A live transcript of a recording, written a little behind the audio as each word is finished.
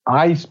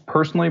I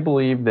personally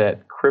believe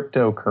that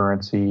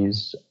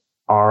cryptocurrencies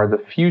are the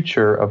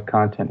future of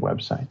content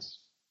websites.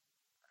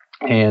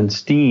 And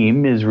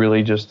Steem is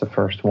really just the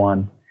first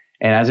one.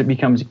 And as it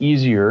becomes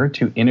easier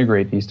to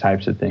integrate these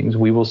types of things,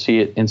 we will see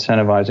it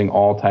incentivizing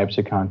all types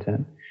of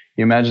content.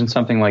 You imagine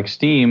something like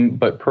Steem,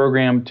 but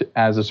programmed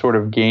as a sort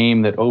of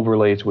game that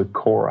overlays with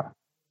Quora.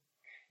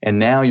 And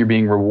now you're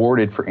being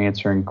rewarded for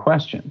answering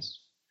questions.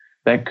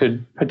 That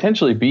could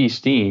potentially be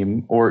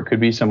Steem, or it could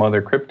be some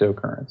other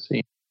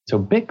cryptocurrency. So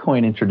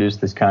Bitcoin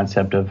introduced this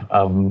concept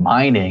of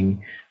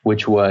mining,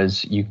 which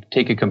was you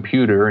take a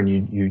computer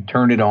and you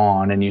turn it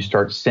on and you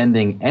start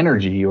sending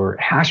energy or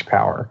hash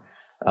power,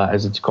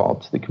 as it's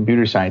called, to the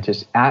computer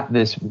scientists at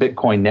this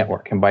Bitcoin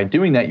network. And by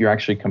doing that, you're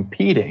actually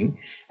competing.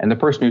 And the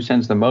person who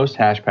sends the most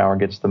hash power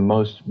gets the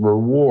most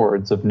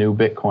rewards of new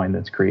Bitcoin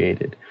that's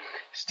created.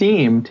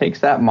 Steem takes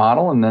that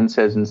model and then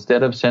says,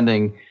 instead of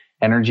sending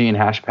energy and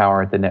hash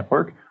power at the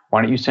network,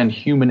 why don't you send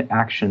human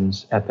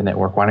actions at the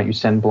network? Why don't you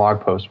send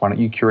blog posts? Why don't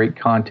you curate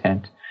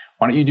content?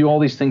 Why don't you do all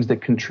these things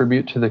that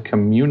contribute to the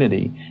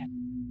community?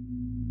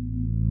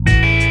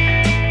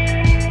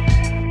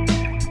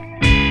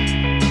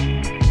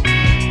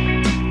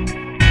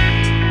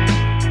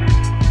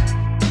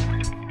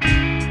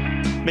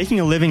 Making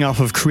a living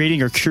off of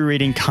creating or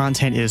curating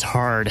content is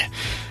hard.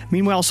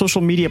 Meanwhile,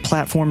 social media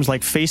platforms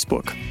like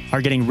Facebook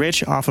are getting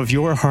rich off of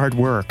your hard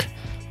work.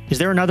 Is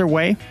there another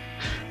way?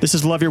 This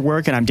is Love Your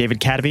Work, and I'm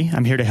David Cadeby.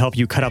 I'm here to help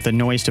you cut out the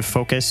noise to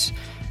focus.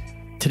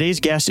 Today's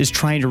guest is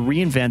trying to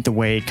reinvent the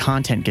way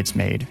content gets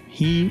made.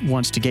 He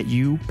wants to get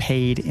you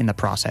paid in the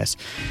process.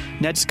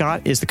 Ned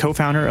Scott is the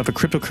co-founder of a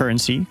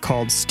cryptocurrency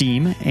called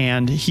Steem,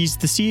 and he's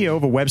the CEO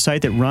of a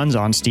website that runs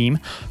on Steem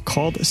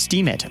called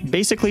Steemit.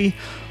 Basically,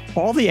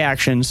 all the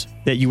actions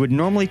that you would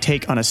normally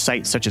take on a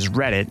site such as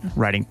Reddit,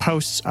 writing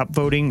posts,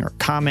 upvoting, or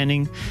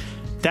commenting,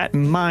 that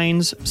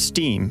mines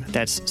Steem.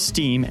 That's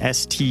Steem,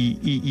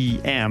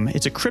 S-T-E-E-M.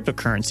 It's a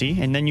cryptocurrency,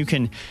 and then you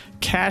can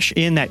cash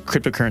in that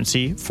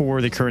cryptocurrency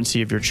for the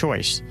currency of your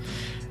choice.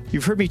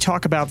 You've heard me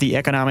talk about the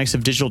economics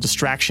of digital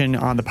distraction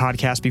on the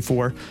podcast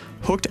before.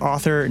 Hooked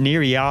author Nir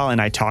Eyal and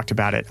I talked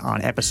about it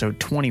on episode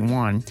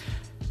 21.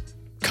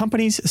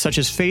 Companies such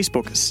as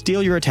Facebook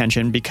steal your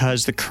attention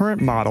because the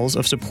current models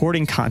of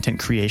supporting content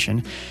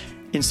creation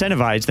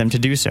incentivize them to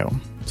do so.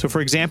 So,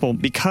 for example,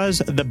 because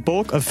the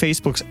bulk of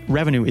Facebook's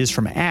revenue is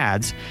from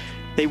ads,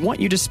 they want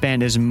you to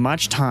spend as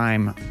much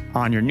time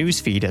on your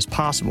newsfeed as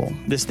possible.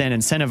 This then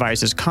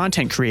incentivizes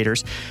content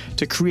creators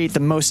to create the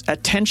most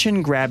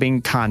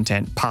attention-grabbing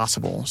content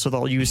possible. So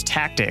they'll use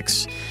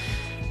tactics.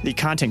 The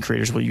content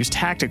creators will use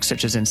tactics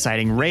such as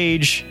inciting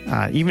rage,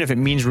 even if it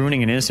means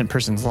ruining an innocent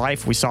person's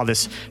life. We saw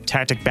this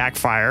tactic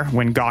backfire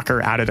when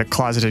Gawker outed a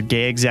closeted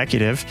gay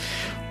executive.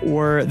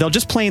 Or they'll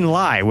just plain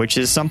lie, which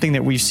is something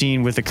that we've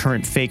seen with the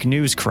current fake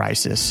news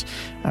crisis.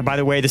 By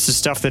the way, this is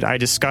stuff that I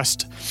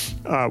discussed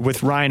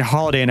with Ryan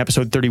Holiday in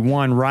episode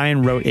 31.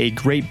 Ryan wrote a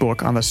great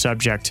book on the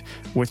subject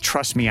with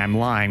Trust Me, I'm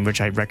Lying,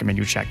 which I recommend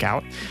you check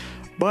out.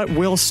 But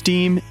will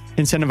Steem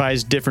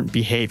incentivize different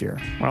behavior?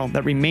 Well,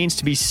 that remains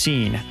to be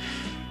seen.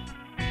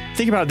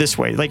 Think about it this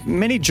way. Like,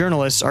 many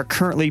journalists are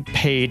currently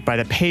paid by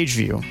the page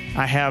view.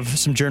 I have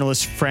some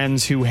journalist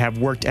friends who have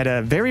worked at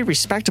a very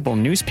respectable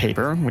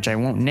newspaper, which I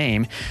won't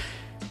name,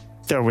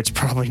 though it's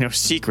probably no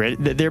secret.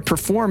 Their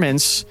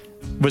performance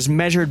was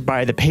measured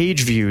by the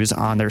page views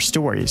on their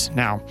stories.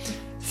 Now,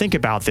 think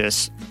about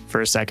this for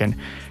a second.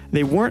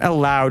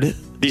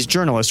 These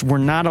journalists were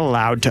not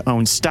allowed to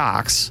own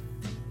stocks.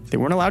 They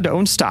weren't allowed to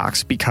own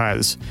stocks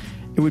because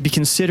it would be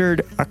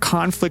considered a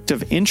conflict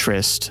of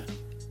interest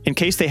in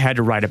case they had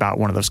to write about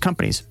one of those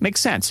companies.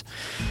 Makes sense.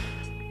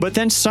 But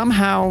then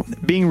somehow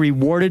being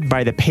rewarded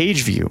by the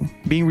page view,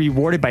 being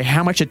rewarded by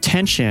how much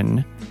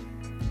attention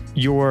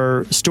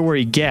your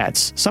story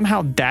gets,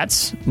 somehow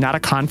that's not a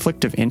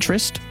conflict of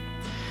interest.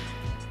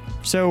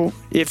 So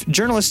if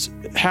journalists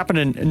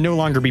happen to no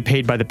longer be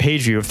paid by the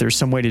page view, if there's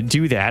some way to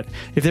do that,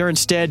 if they're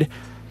instead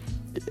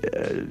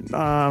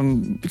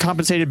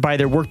compensated by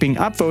their work being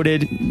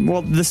upvoted,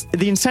 well,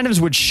 the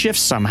incentives would shift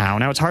somehow.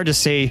 Now, it's hard to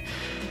say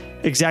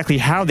exactly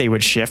how they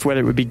would shift,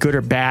 whether it would be good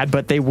or bad,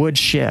 but they would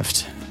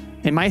shift.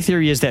 And my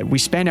theory is that we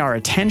spend our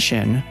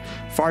attention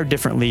far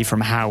differently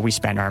from how we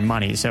spend our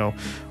money. So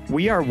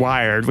we are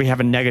wired, we have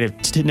a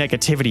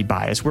negativity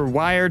bias. We're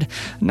wired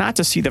not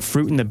to see the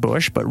fruit in the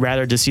bush, but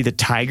rather to see the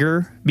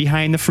tiger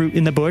behind the fruit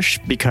in the bush,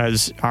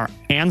 because our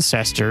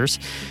ancestors,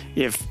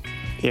 if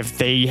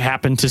they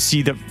happen to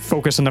see the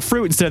focus on the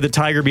fruit instead of the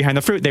tiger behind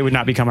the fruit, they would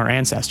not become our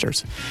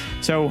ancestors.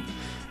 So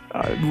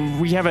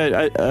we have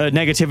a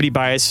negativity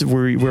bias.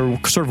 We're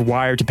sort of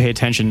wired to pay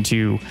attention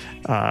to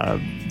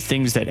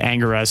things that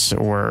anger us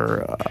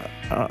or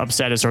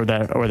upset us or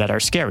that are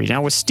scary.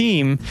 Now with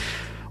Steem,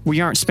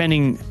 we aren't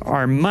spending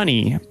our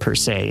money per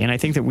se, and I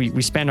think that we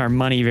spend our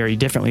money very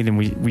differently than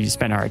we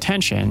spend our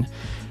attention.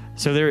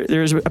 So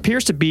there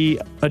appears to be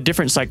a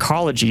different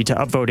psychology to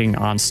upvoting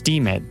on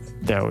Steemit,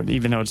 though,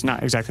 even though it's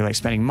not exactly like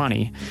spending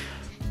money.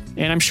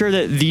 And I'm sure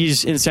that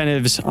these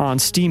incentives on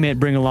Steemit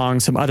bring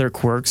along some other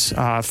quirks.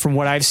 From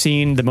what I've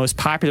seen, the most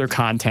popular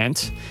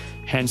content,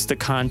 hence the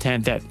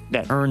content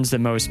that earns the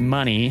most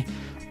money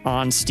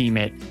on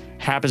Steemit,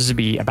 happens to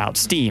be about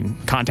Steam,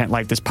 content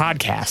like this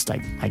podcast,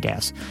 I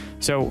guess.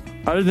 So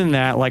other than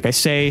that, like I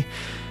say,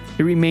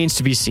 it remains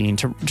to be seen.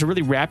 To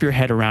really wrap your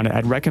head around it,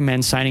 I'd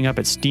recommend signing up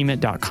at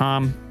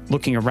steemit.com,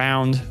 looking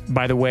around.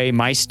 By the way,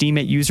 my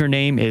Steemit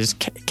username is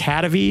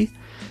Kadavi.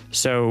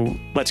 So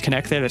let's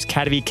connect there. That's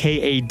Kadavi,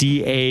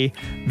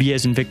 Kadav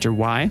as in Victor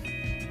Y.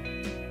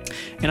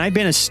 And I've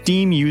been a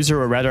Steam user,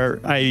 or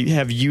rather, I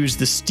have used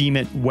the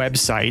Steemit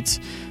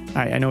website.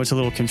 I know it's a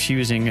little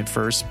confusing at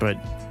first, but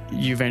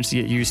you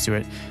eventually get used to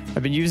it.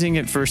 I've been using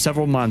it for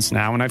several months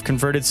now, and I've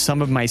converted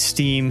some of my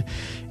Steam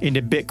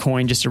into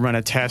Bitcoin just to run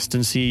a test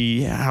and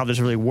see how this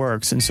really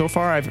works. And so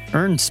far, I've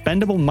earned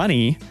spendable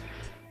money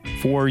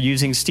for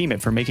using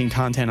Steemit, for making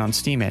content on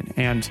Steemit.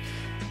 And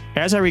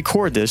as I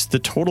record this, the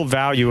total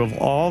value of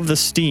all of the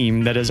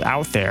Steam that is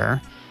out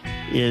there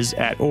is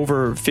at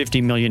over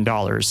 $50 million.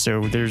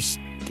 So there's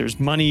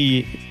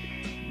money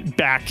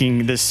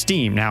backing this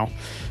Steam. Now,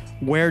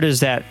 where does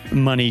that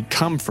money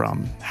come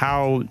from?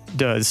 How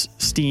does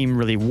Steam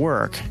really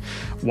work?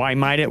 Why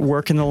might it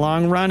work in the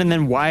long run? And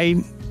then why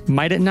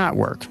might it not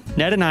work?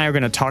 Ned and I are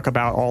going to talk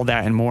about all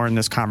that and more in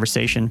this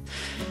conversation.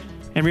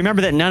 And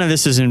remember that none of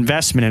this is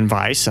investment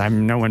advice.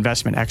 I'm no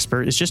investment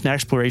expert. It's just an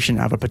exploration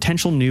of a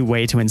potential new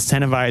way to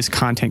incentivize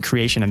content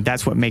creation. And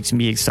that's what makes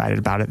me excited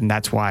about it. And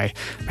that's why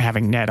I'm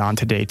having Ned on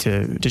today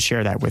to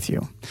share that with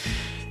you.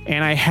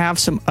 And I have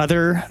some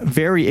other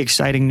very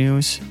exciting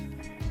news.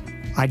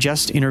 I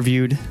just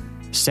interviewed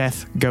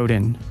Seth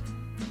Godin.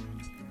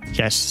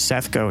 Yes,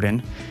 Seth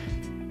Godin.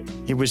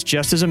 It was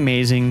just as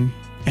amazing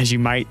as you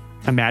might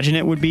imagine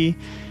it would be.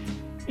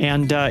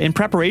 And in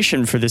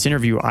preparation for this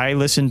interview, I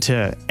listened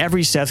to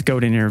every Seth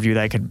Godin interview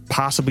that I could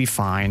possibly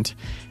find.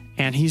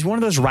 And he's one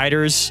of those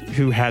writers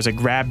who has a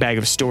grab bag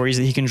of stories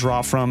that he can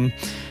draw from.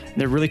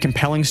 They're really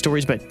compelling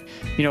stories, but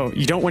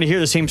you don't want to hear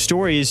the same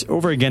stories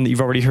over again that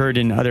you've already heard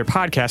in other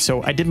podcasts.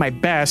 So I did my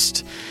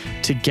best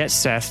to get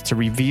Seth to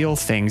reveal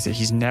things that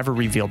he's never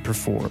revealed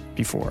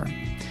before.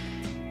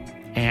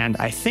 And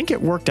I think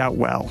it worked out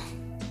well.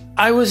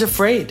 I was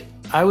afraid.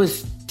 I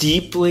was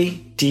deeply,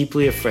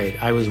 deeply afraid.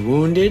 I was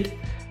wounded.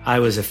 I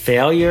was a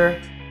failure.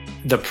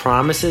 The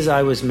promises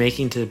I was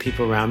making to the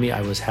people around me,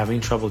 I was having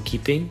trouble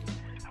keeping.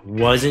 I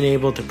wasn't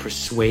able to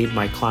persuade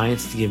my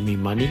clients to give me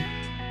money.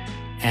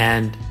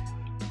 And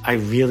I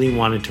really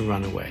wanted to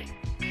run away.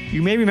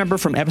 You may remember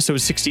from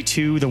episode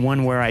 62, the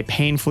one where I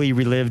painfully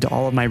relived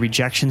all of my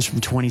rejections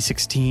from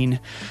 2016.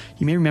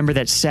 You may remember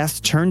that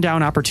Seth turned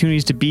down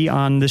opportunities to be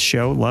on this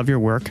show, Love Your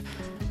Work,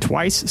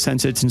 twice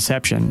since its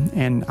inception.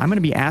 And I'm going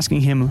to be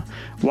asking him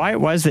why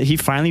it was that he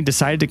finally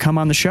decided to come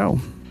on the show.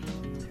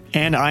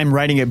 And I'm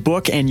writing a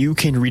book, and you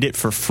can read it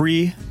for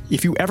free.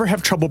 If you ever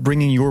have trouble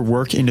bringing your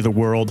work into the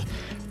world,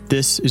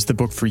 this is the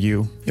book for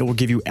you. It will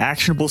give you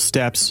actionable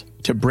steps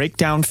to break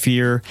down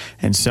fear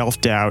and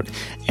self-doubt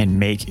and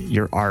make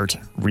your art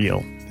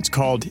real. It's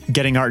called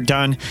Getting Art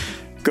Done.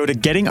 Go to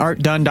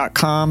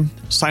gettingartdone.com,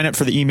 sign up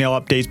for the email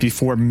updates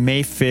before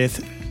May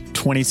 5th,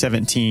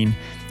 2017.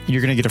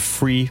 You're going to get a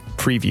free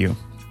preview.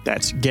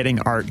 That's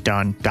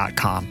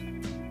gettingartdone.com.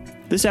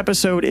 This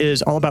episode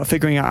is all about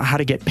figuring out how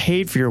to get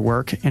paid for your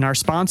work, and our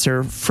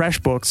sponsor,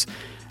 FreshBooks,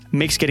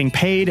 makes getting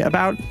paid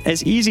about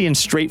as easy and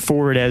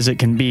straightforward as it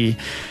can be.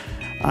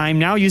 I'm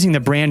now using the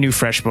brand new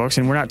FreshBooks,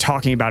 and we're not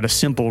talking about a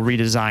simple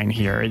redesign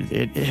here.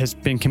 It has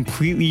been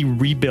completely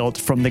rebuilt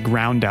from the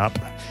ground up.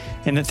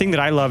 And the thing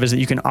that I love is that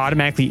you can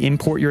automatically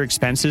import your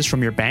expenses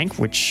from your bank,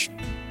 which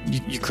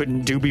you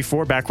couldn't do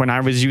before back when I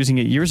was using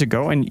it years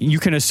ago. And you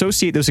can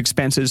associate those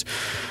expenses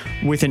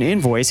with an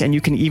invoice, and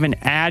you can even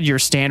add your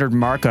standard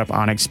markup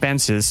on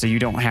expenses so you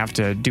don't have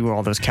to do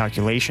all those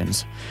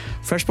calculations.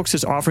 FreshBooks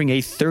is offering a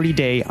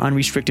 30-day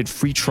unrestricted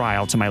free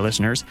trial to my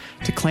listeners.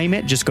 To claim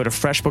it, just go to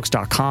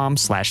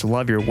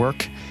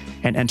freshbooks.com/loveyourwork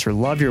and enter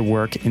Love Your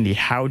Work in the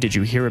How Did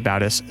You Hear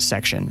About Us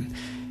section.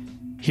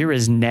 Here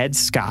is Ned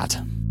Scott.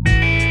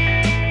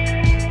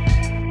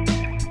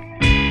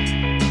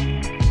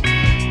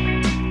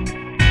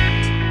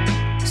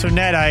 So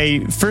Ned,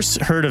 I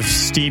first heard of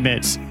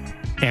Steemit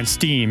and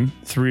Steem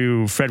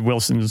through Fred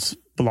Wilson's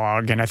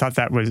blog, and I thought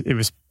it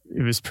was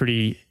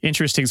pretty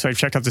interesting. So I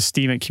checked out the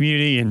Steemit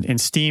community, and in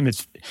Steem,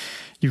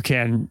 you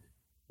can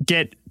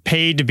get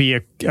paid to be a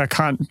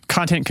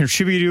content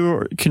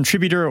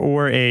contributor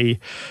or a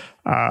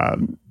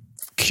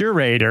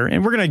curator,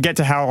 and we're going to get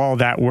to how all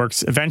that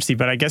works eventually.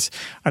 But I guess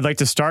I'd like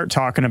to start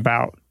talking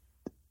about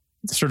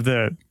sort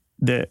of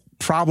the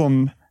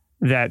problem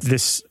that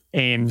this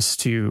aims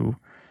to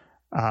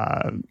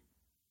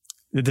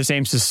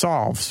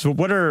solve. So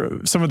what are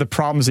some of the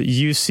problems that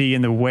you see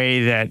in the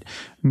way that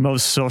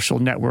most social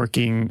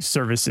networking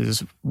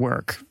services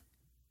work?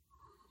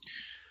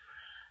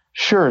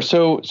 Sure.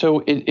 So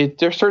it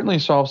there certainly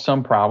solves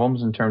some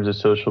problems in terms of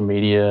social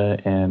media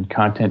and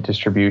content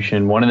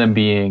distribution. One of them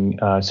being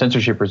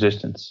censorship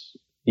resistance.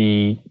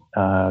 the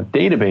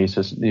database,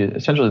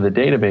 essentially the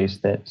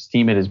database that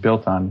Steemit is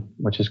built on,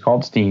 which is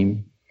called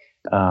STEEM,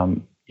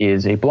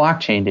 is a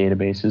blockchain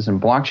databases. And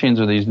blockchains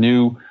are these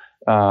new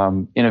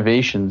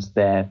innovations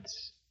that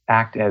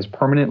act as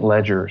permanent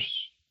ledgers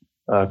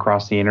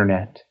across the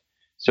internet,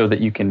 so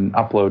that you can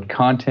upload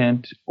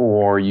content,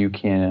 or you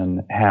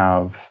can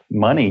have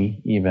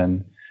money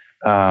even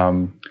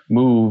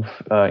move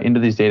into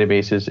these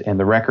databases, and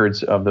the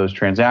records of those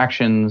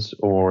transactions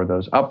or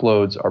those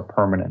uploads are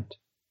permanent.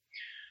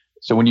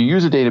 So when you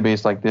use a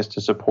database like this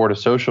to support a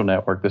social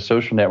network, the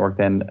social network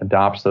then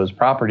adopts those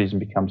properties and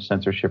becomes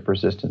censorship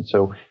resistant.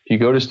 So if you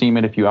go to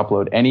Steemit, if you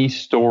upload any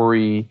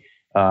story,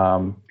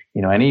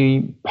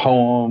 any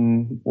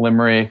poem,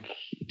 limerick,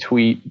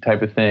 tweet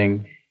type of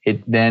thing,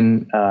 it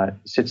then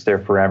sits there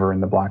forever in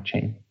the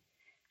blockchain.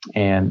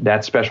 And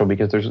that's special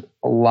because there's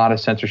a lot of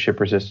censorship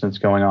resistance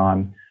going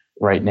on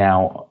right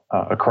now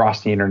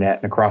across the internet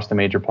and across the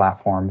major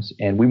platforms.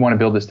 And we want to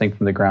build this thing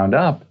from the ground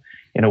up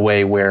in a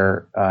way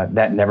where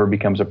that never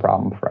becomes a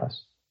problem for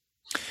us.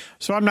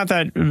 So I'm not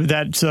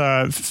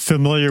that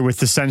familiar with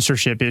the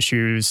censorship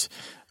issues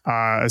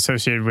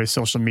associated with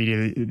social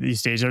media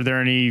these days. Are there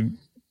any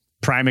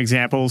prime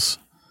examples?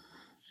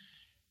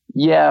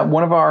 Yeah,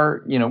 one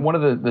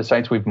of the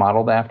sites we've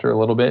modeled after a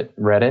little bit,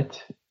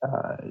 Reddit,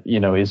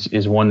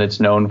 is one that's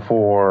known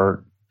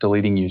for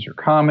deleting user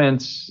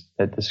comments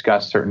that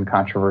discuss certain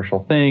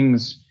controversial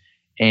things.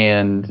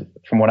 And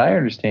from what I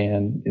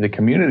understand, the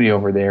community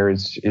over there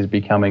is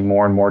becoming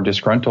more and more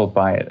disgruntled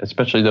by it,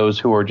 especially those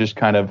who are just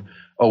kind of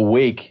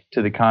awake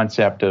to the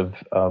concept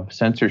of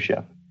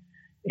censorship.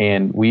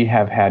 And we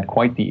have had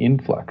quite the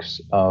influx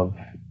of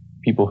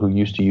people who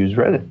used to use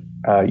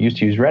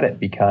Reddit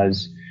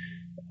because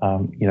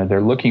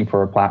they're looking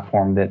for a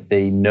platform that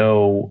they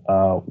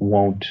know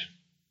won't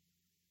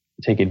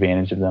take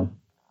advantage of them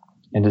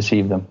and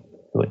deceive them,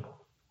 really.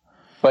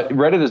 But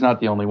Reddit is not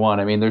the only one.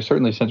 I mean, there's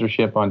certainly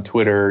censorship on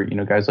Twitter.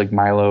 Guys like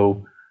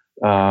Milo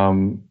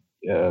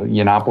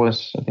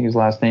Yiannopoulos, I think his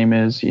last name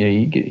is.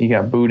 He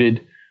got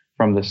booted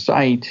from the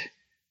site,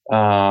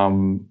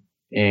 and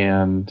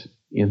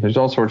there's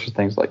all sorts of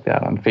things like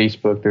that on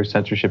Facebook. There's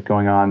censorship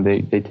going on.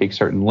 They take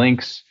certain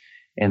links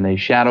and they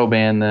shadow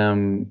ban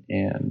them,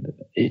 and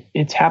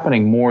it's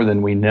happening more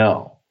than we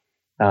know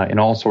in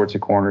all sorts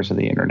of corners of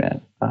the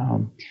internet,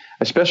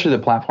 especially the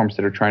platforms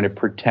that are trying to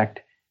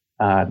protect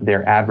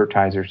their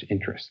advertisers'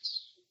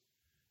 interests.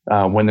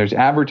 When there's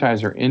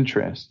advertiser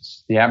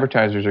interests, the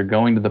advertisers are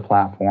going to the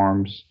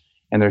platforms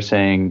and they're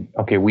saying,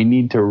 okay, we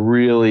need to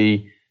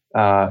really,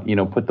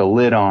 put the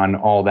lid on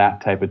all that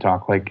type of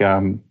talk. Like,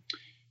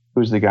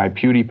 who's the guy,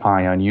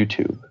 PewDiePie on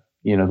YouTube?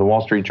 The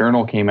Wall Street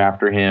Journal came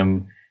after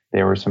him.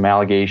 There were some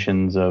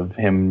allegations of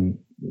him,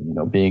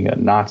 being a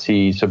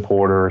Nazi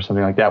supporter or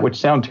something like that, which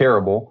sound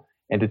terrible.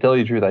 And to tell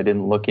you the truth, I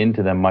didn't look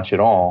into them much at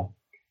all.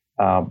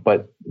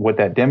 But what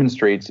that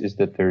demonstrates is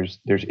that there's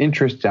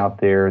interests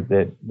out there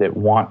that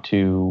want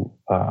to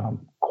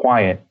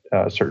quiet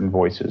certain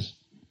voices.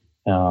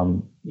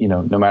 No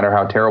matter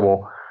how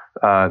terrible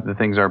the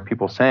things are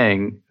people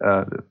saying,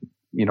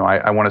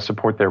 I want to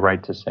support their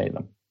right to say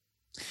them.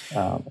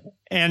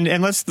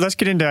 And let's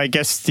get into, I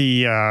guess,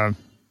 the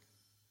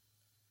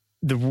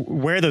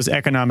where those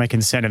economic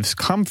incentives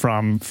come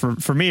from.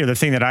 For me, the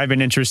thing that I've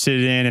been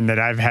interested in and that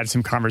I've had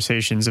some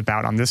conversations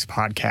about on this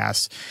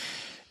podcast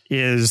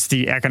is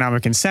the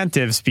economic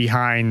incentives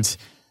behind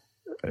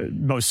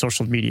most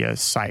social media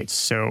sites.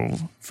 So,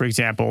 for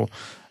example,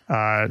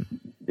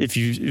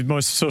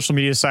 most social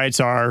media sites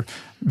are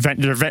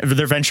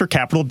they're venture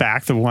capital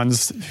backed, the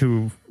ones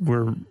who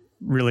were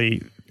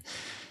really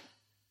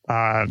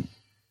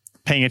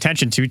paying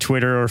attention to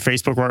Twitter or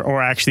Facebook,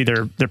 or actually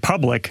they're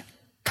public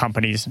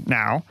companies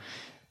now.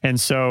 And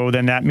so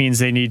then that means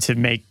they need to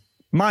make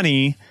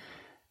money.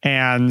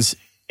 And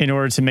in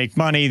order to make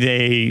money,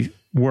 they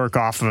work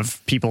off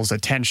of people's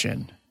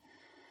attention.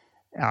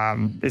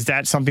 Is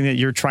that something that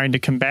you're trying to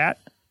combat?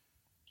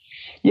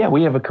 Yeah,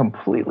 we have a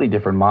completely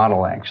different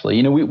model,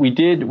 actually. We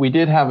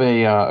did have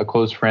a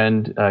close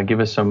friend give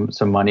us some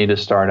money to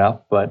start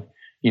up, but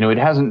it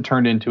hasn't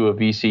turned into a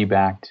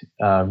VC-backed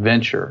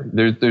venture.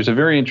 There's a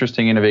very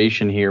interesting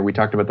innovation here. We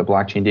talked about the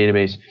blockchain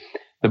database.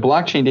 The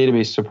blockchain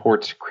database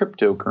supports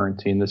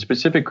cryptocurrency, and the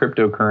specific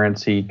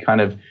cryptocurrency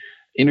kind of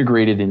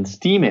integrated in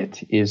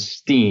Steemit is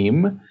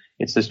STEEM.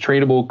 It's this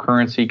tradable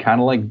currency, kind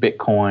of like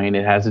Bitcoin.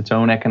 It has its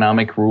own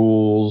economic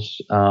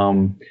rules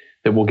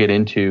that we'll get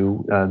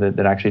into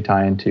that actually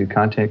tie into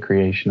content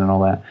creation and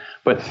all that.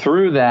 But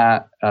through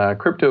that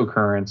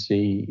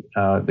cryptocurrency,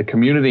 the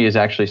community has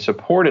actually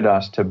supported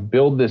us to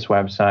build this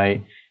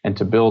website and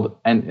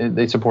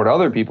they support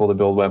other people to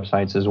build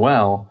websites as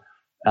well.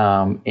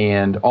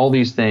 And all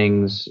these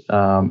things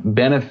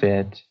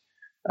benefit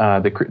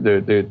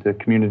the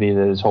community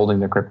that is holding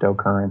the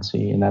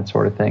cryptocurrency and that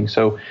sort of thing.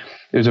 So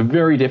there's a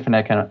very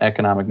different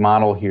economic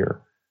model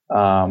here,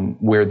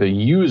 where the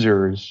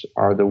users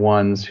are the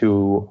ones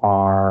who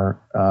are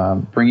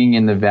bringing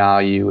in the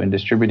value and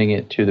distributing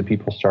it to the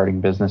people starting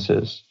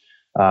businesses.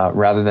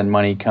 rather than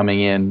money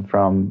coming in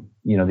from,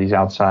 these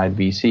outside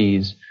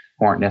VCs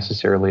who aren't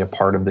necessarily a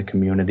part of the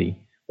community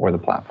or the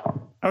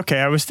platform. Okay,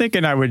 I was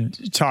thinking I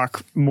would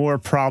talk more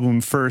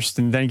problem first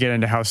and then get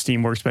into how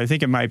Steem works, but I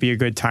think it might be a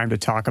good time to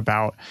talk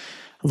about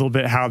a little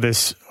bit how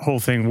this whole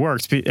thing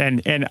works.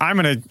 And I'm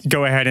going to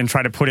go ahead and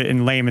try to put it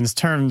in layman's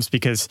terms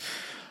because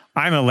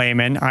I'm a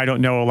layman. I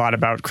don't know a lot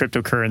about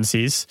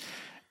cryptocurrencies.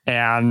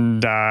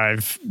 And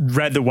I've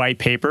read the white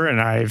paper and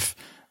I've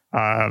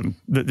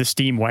the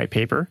Steem white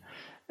paper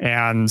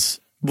and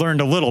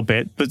learned a little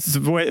bit. But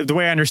the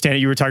way I understand it,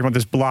 you were talking about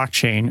this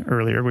blockchain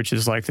earlier, which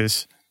is like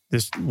this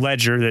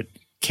ledger that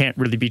can't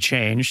really be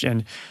changed.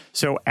 And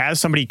so as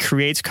somebody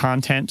creates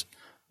content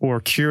or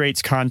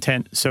curates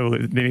content, so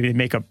maybe they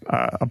make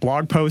a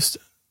blog post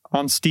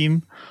on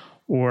Steem,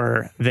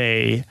 or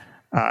they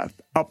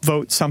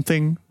upvote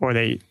something, or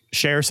they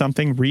share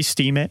something,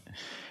 re-Steem it.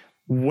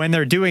 When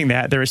they're doing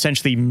that, they're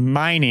essentially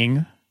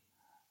mining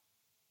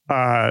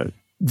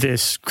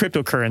this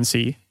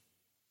cryptocurrency,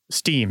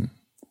 Steem,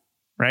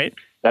 right?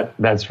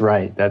 That's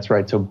right. That's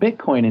right. So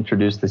Bitcoin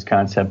introduced this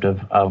concept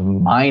of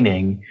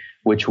mining,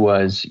 which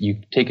was you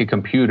take a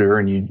computer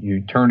and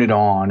you turn it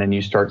on and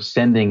you start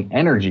sending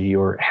energy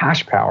or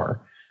hash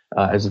power,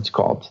 as it's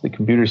called, to the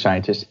computer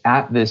scientists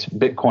at this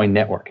Bitcoin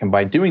network. And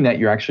by doing that,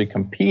 you're actually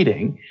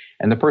competing.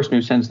 And the person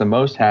who sends the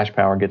most hash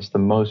power gets the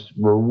most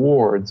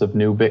rewards of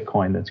new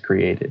Bitcoin that's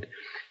created.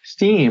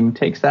 Steem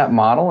takes that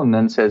model and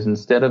then says,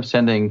 instead of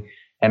sending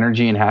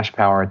energy and hash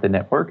power at the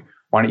network,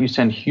 why don't you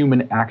send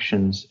human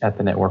actions at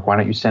the network? Why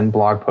don't you send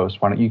blog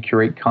posts? Why don't you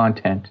curate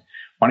content?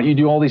 Why don't you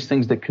do all these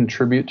things that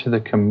contribute to the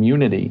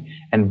community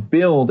and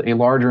build a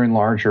larger and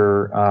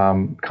larger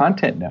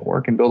content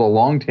network and build a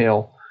long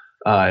tail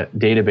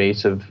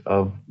database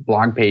of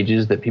blog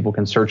pages that people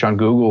can search on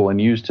Google and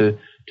use to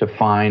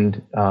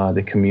find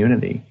the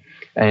community.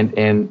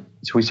 And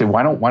so we say,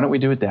 why don't we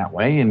do it that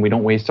way? And we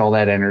don't waste all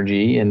that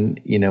energy.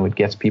 And, it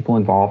gets people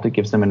involved. It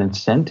gives them an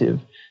incentive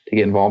to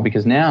get involved,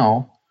 because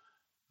now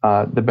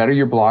the better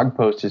your blog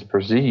post is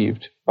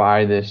perceived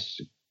by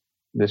this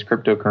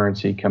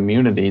cryptocurrency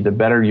community, the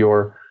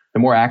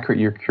more accurate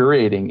your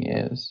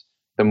curating is,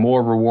 the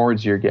more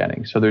rewards you're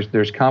getting. So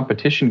there's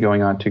competition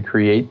going on to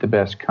create the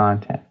best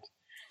content.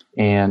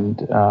 And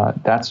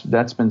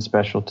that's been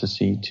special to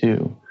see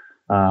too.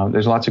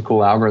 There's lots of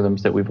cool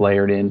algorithms that we've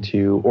layered in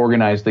to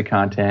organize the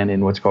content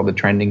in what's called the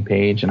trending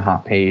page and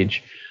hot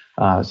page,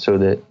 so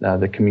that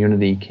the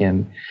community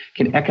can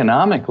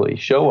economically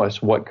show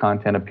us what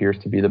content appears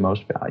to be the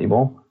most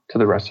valuable to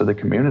the rest of the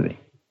community.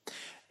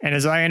 And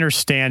as I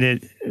understand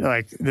it,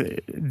 like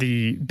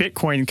the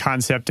Bitcoin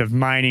concept of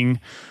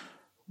mining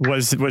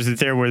was that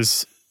there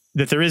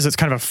is this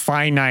kind of a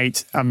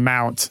finite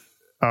amount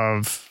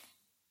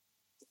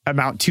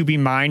to be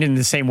mined, in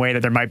the same way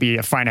that there might be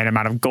a finite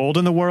amount of gold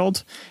in the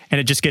world, and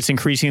it just gets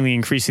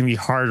increasingly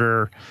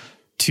harder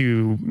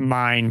to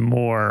mine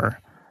more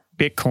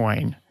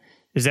Bitcoin.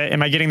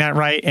 Am I getting that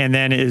right? And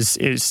then is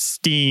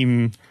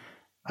Steem,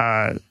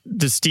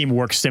 does Steem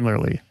work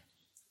similarly?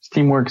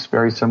 Steem works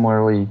very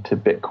similarly to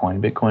Bitcoin.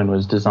 Bitcoin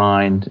was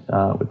designed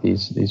with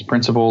these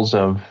principles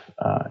of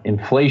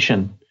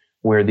inflation,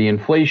 where the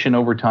inflation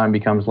over time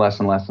becomes less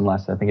and less and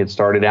less. I think it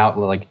started out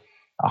like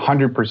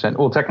 100%.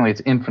 Well, technically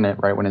it's infinite,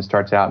 right, when it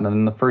starts out. And then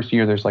in the first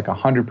year, there's like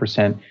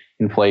 100%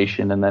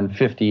 inflation, and then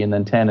 50, and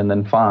then 10, and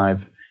then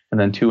 5, and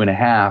then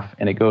 2.5,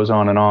 and it goes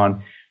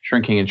on,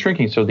 shrinking and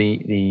shrinking. So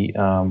the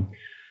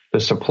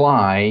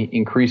supply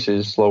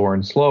increases slower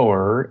and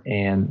slower,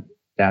 and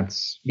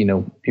that's,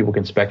 people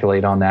can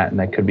speculate on that, and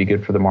that could be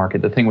good for the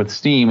market. The thing with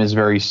Steem is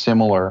very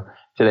similar.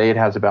 Today, it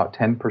has about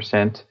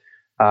 10%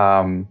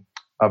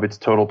 of its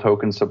total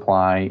token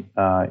supply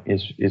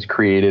is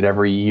created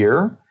every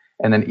year.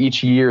 And then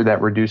each year that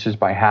reduces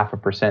by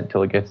 0.5%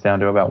 till it gets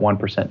down to about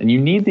 1%. And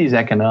you need these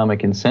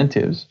economic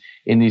incentives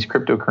in these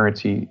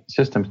cryptocurrency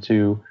systems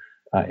to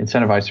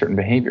incentivize certain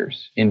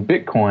behaviors. In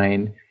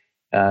Bitcoin,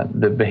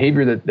 the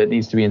behavior that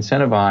needs to be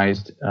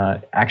incentivized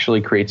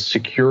actually creates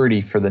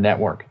security for the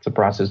network. It's a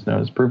process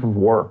known as proof of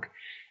work.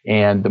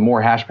 And the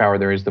more hash power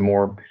there is, the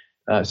more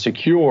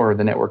secure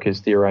the network is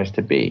theorized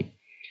to be.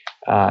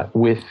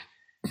 With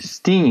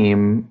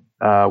Steem,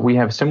 we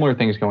have similar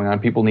things going on.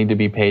 People need to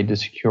be paid to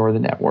secure the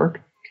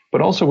network.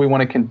 But also we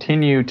want to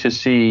continue to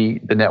see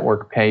the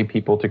network pay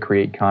people to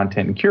create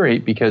content and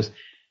curate, because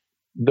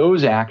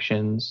those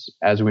actions,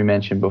 as we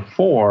mentioned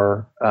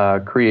before,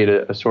 create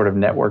a sort of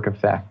network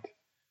effect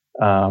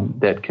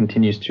that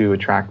continues to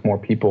attract more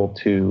people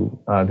to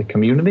the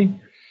community,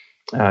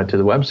 to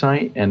the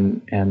website,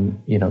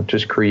 and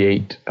just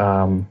create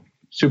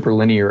super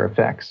linear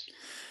effects.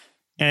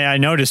 And I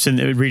noticed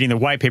in reading the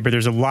white paper,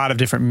 there's a lot of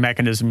different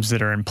mechanisms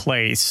that are in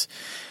place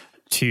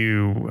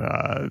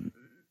to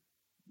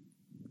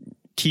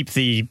keep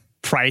the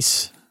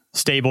price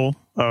stable.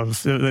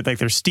 Like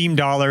there's Steem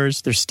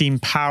dollars, there's Steem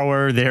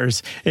power.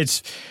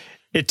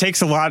 It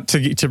takes a lot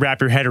to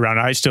wrap your head around.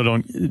 I still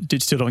don't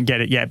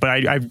get it yet, but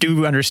I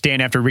do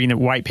understand after reading the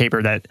white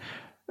paper that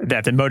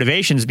that the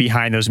motivations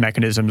behind those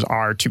mechanisms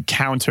are to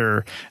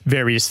counter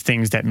various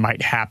things that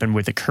might happen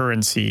with the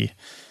currency.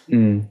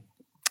 Can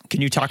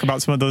you talk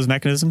about some of those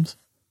mechanisms?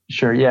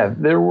 Sure. Yeah.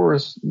 There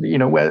was,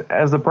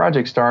 as the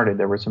project started,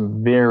 there were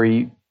some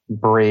very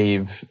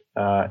brave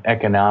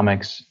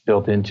economics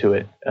built into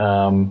it.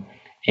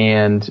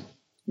 And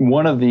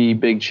one of the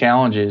big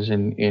challenges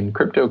in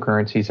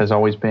cryptocurrencies has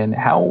always been,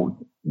 how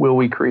will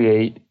we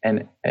create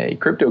a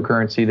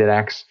cryptocurrency that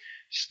acts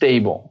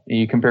stable?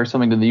 You compare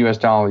something to the US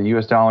dollar. The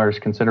US dollar is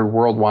considered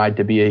worldwide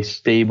to be a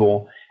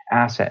stable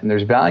asset. And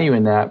there's value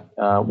in that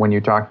when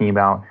you're talking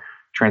about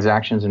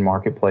transactions in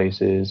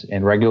marketplaces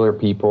and regular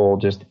people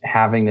just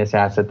having this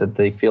asset that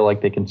they feel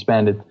like they can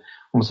spend. It's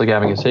almost like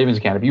having a savings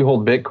account. If you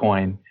hold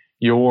Bitcoin,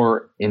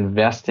 you're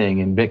investing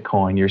in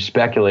Bitcoin. You're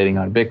speculating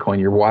on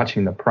Bitcoin. You're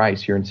watching the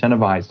price. You're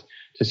incentivized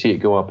to see it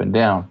go up and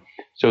down.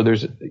 So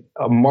there's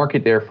a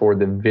market there for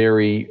the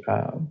very,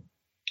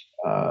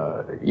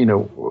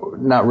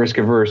 not risk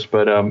averse,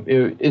 but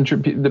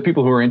the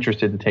people who are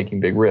interested in taking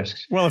big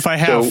risks. Well, if I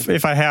have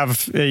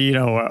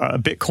a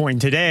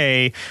Bitcoin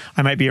today,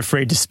 I might be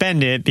afraid to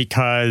spend it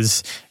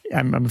because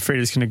I'm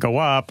afraid it's going to go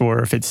up,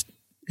 or if it's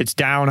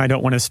down, I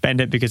don't want to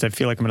spend it because I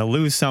feel like I'm going to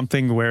lose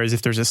something. Whereas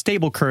if there's a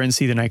stable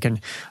currency, then I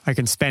can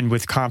spend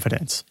with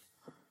confidence.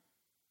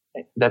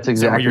 That's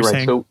exactly right.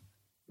 Saying? So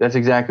that's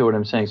exactly what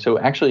I'm saying. So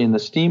actually, in the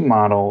STEEM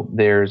model,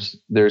 there's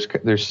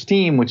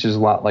STEEM, which is a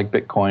lot like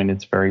Bitcoin.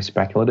 It's very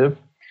speculative.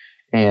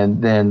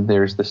 And then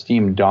there's the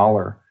STEEM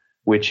dollar,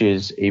 which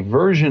is a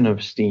version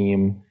of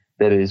STEEM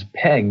that is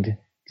pegged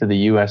to the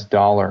US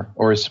dollar,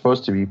 or is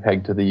supposed to be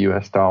pegged to the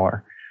US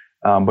dollar.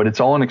 But it's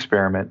all an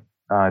experiment.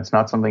 It's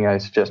not something I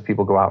suggest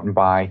people go out and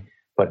buy.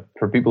 But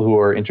for people who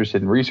are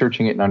interested in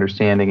researching it and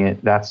understanding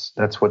it, that's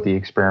what the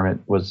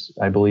experiment was,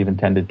 I believe,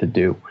 intended to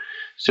do.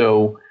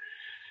 So,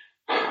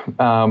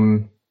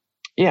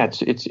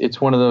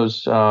 it's one of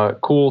those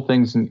cool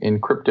things in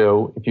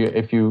crypto.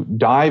 If you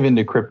dive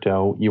into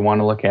crypto, you want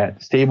to look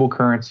at stable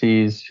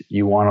currencies.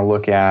 You want to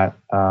look at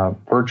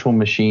virtual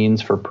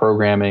machines for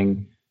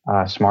programming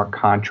smart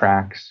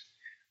contracts,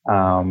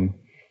 and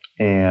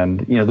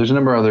there's a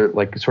number of other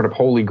like sort of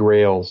holy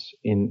grails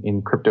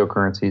in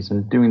cryptocurrencies.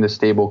 And doing the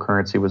stable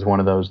currency was one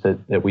of those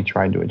that we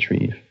tried to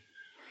achieve.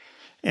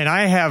 And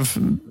I have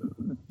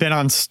been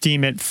on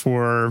Steemit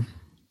for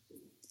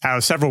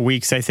several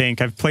weeks, I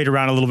think. I've played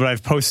around a little bit.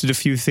 I've posted a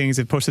few things.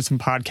 I've posted some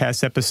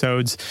podcast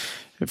episodes,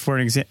 for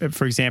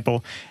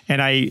example.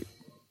 And I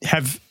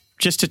have,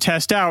 just to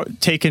test out,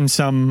 taken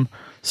some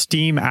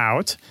Steem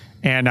out,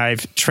 and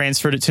I've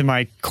transferred it to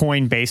my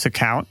Coinbase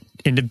account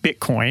into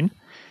Bitcoin,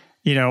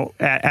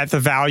 at the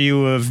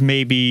value of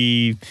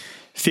maybe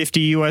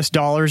 $50 US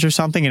or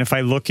something. And if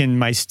I look in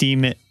my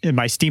Steemit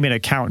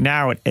account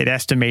now, it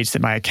estimates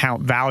that my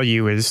account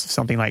value is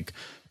something like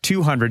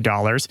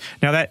 $200.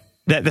 Now that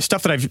the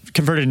stuff that I've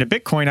converted into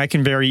Bitcoin, I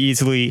can very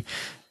easily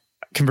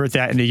convert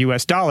that into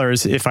US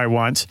dollars if I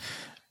want.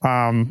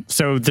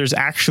 So there's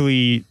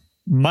actually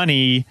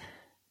money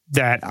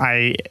that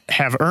I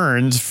have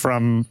earned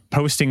from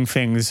posting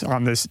things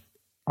on this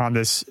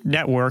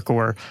network,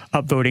 or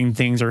upvoting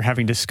things, or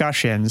having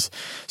discussions.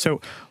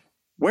 So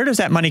where does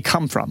that money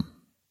come from?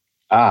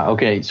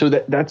 Okay. So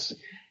that's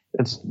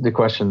the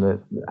question that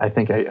I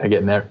think I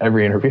get in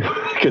every interview,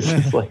 because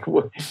it's like,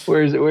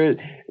 where is it?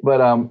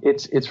 But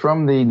it's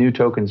from the new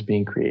tokens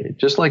being created.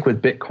 Just like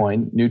with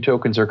Bitcoin, new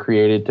tokens are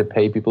created to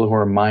pay people who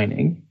are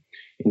mining.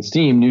 In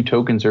Steem, new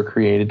tokens are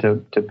created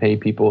to pay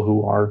people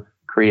who are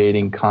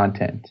creating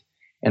content.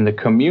 And the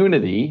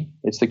community,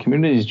 it's the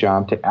community's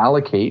job to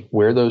allocate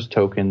where those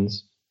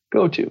tokens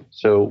go to.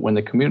 So when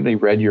the community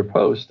read your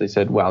post, they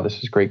said, wow,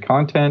 this is great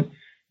content.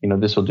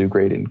 This will do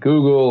great in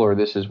Google, or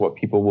this is what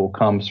people will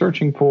come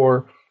searching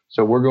for.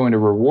 So we're going to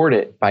reward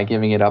it by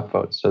giving it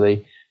upvotes. So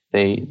they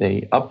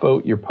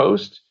upvote your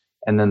post,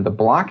 and then the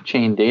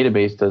blockchain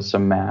database does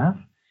some math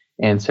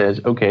and says,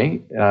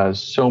 okay,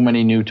 so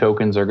many new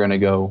tokens are going to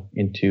go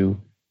into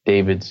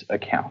David's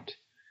account.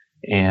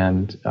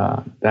 And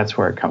that's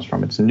where it comes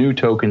from. It's new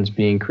tokens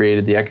being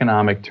created. The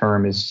economic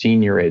term is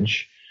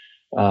seigniorage,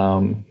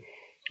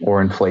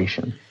 or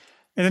inflation.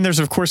 And then there's,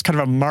 of course, kind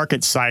of a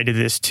market side to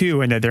this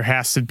too, and that there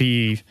has to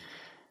be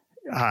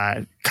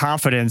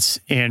confidence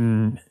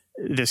in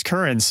this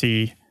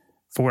currency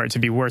for it to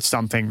be worth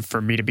something,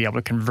 for me to be able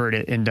to convert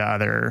it into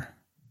other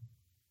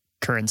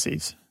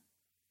currencies.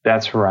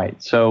 That's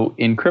right. So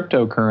in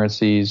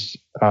cryptocurrencies,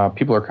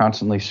 people are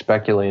constantly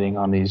speculating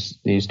on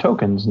these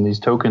tokens, and these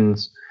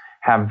tokens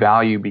have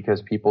value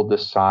because people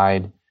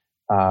decide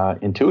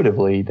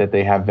intuitively that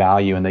they have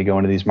value, and they go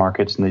into these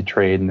markets and they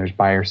trade, and there's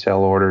buy or sell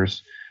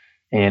orders.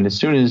 And as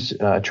soon as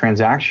a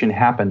transaction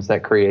happens,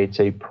 that creates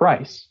a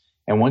price.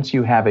 And once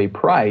you have a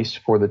price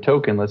for the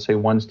token, let's say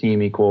one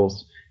Steem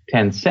equals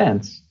 10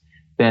 cents,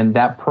 then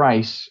that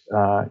price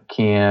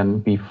can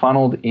be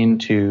funneled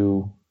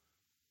into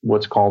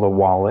what's called a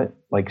wallet.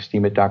 Like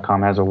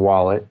Steemit.com has a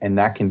wallet, and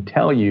that can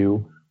tell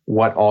you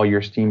what all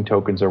your Steem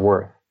tokens are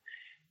worth.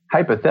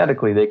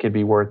 Hypothetically, they could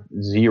be worth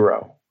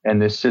 0,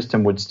 and this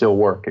system would still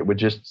work. It would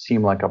just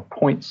seem like a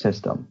point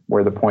system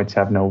where the points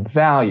have no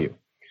value.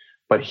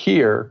 But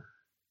here,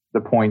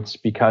 the points,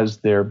 because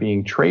they're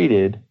being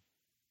traded,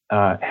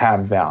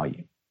 have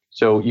value.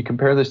 So you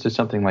compare this to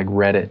something like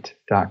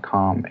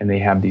Reddit.com, and they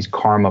have these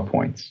karma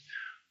points.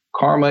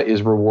 Karma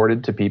is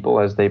rewarded to people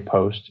as they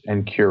post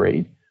and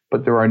curate,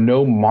 but there are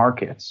no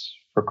markets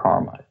for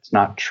karma. It's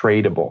not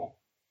tradable.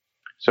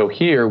 So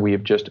here we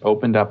have just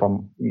opened up,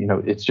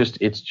 it's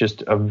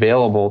just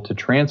available to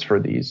transfer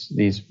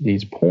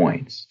these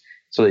points.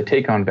 So they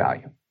take on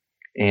value.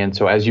 And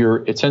so as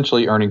you're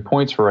essentially earning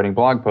points for writing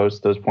blog posts,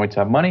 those points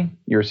have money,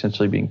 you're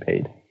essentially being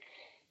paid.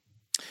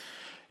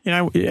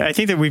 I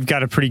think that we've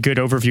got a pretty good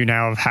overview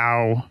now of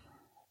how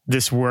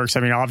this works. I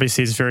mean,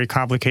 obviously it's very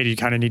complicated. You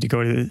kind of need to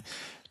go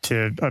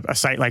to a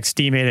site like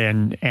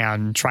Steemit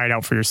and try it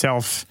out for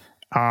yourself.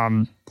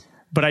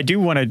 But I do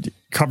want to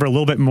cover a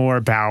little bit more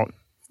about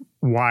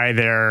why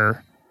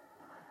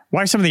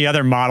some of the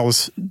other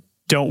models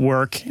don't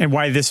work and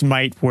why this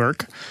might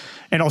work,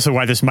 and also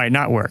why this might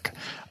not work.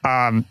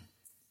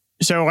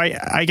 So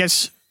I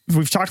guess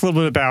we've talked a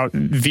little bit about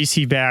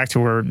VC-backed,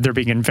 or there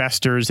being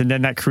investors, and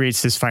then that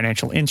creates this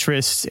financial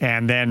interest,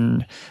 and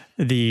then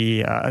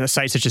the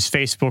sites such as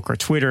Facebook or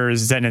Twitter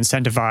is then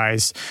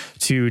incentivized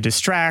to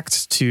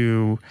distract,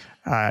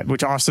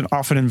 which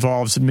often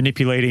involves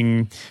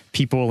manipulating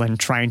people and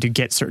trying to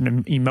get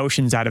certain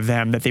emotions out of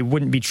them that they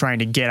wouldn't be trying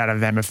to get out of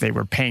them if they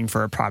were paying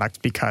for a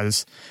product,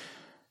 because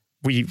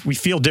we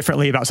feel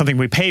differently about something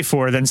we pay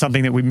for than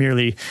something that we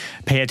merely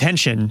pay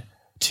attention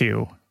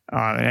to.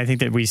 And I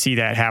think that we see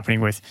that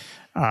happening with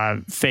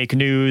fake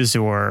news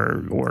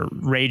or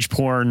rage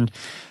porn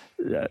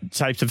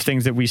types of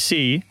things that we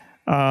see.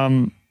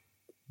 But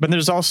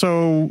there's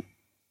also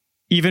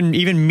even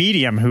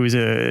Medium, who is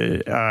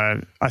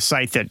a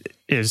site that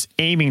is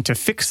aiming to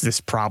fix this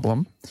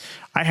problem.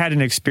 I had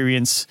an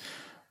experience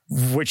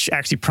which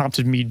actually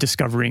prompted me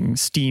discovering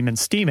STEEM and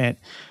Steemit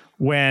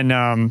when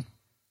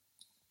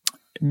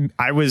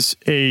I was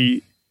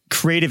a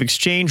creative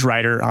exchange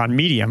writer on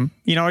Medium.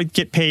 I'd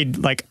get paid,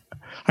 like,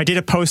 I did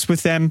a post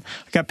with them.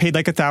 I got paid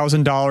like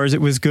 $1,000.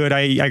 It was good.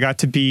 I got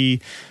to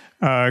be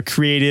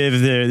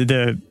creative.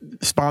 The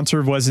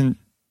sponsor wasn't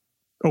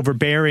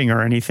overbearing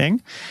or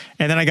anything.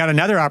 And then I got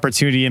another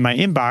opportunity in my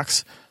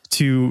inbox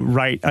to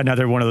write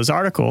another one of those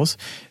articles.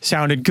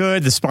 Sounded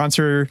good. The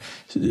sponsor,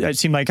 it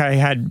seemed like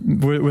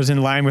was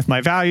in line with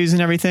my values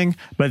and everything.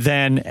 But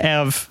then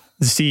Ev,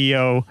 the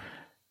CEO,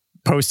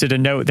 posted a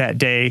note that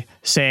day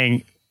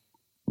saying,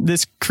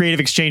 this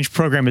creative exchange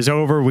program is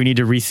over. We need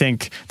to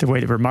rethink the way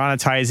that we're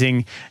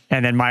monetizing.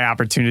 And then my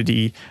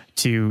opportunity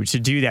to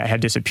do that had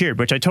disappeared,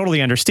 which I totally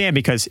understand,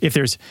 because if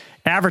there's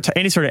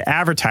any sort of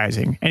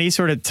advertising, any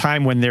sort of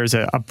time when there's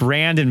a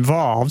brand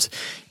involved,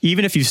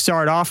 even if you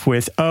start off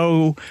with,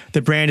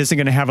 the brand isn't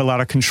going to have a lot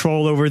of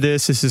control over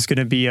this. This is going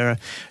to be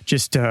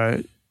just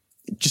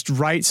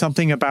write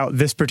something about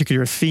this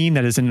particular theme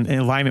that is in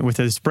alignment with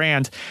this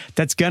brand,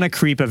 that's going to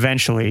creep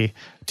eventually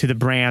to the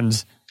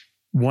brand's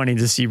wanting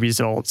to see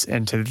results,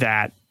 and to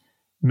that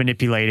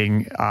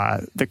manipulating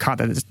the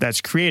content that's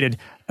created,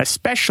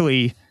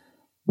 especially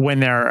when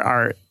there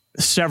are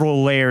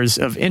several layers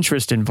of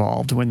interest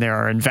involved, when there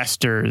are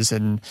investors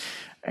and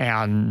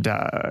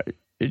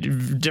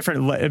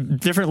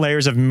different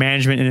layers of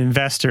management and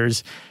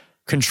investors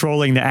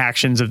controlling the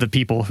actions of the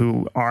people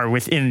who are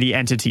within the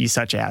entity,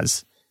 such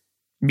as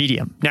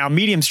Medium. Now,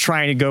 Medium's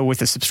trying to go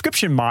with a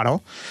subscription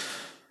model.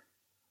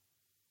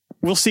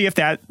 We'll see if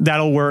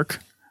that'll work.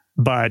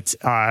 But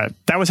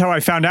that was how I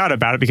found out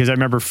about it, because I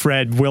remember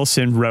Fred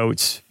Wilson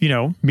wrote,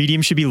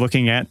 Medium should be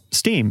looking at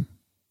Steem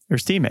or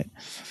Steemit.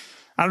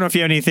 I don't know if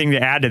you have anything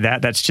to add to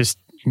that. That's just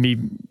me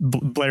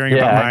blaring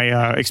about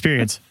my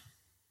experience.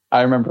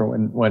 I remember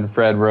when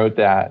Fred wrote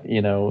that,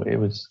 it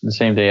was the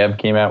same day Ev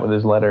came out with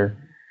his letter.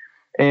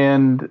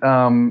 And,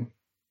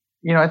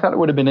 I thought it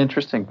would have been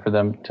interesting for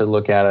them to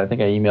look at it. I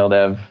think I emailed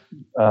Ev,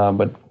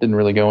 but didn't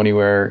really go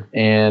anywhere.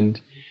 And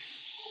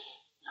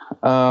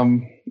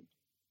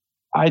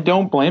I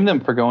don't blame them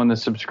for going the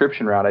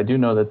subscription route. I do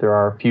know that there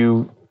are a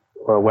few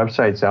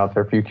websites out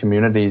there, a few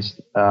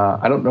communities.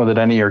 I don't know that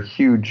any are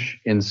huge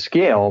in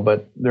scale,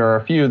 but there are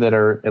a few that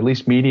are at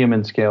least medium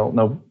in scale,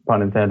 no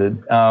pun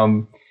intended.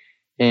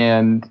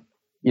 And,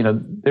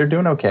 they're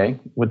doing okay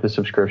with the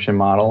subscription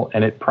model.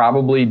 And it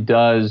probably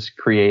does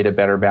create a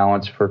better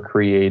balance for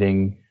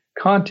creating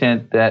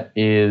content that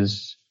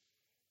is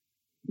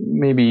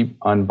maybe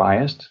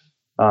unbiased.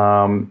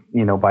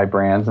 By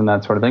brands and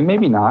that sort of thing.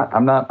 Maybe not.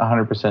 I'm not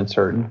 100%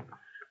 certain.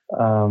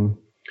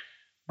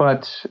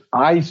 But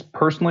I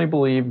personally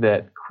believe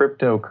that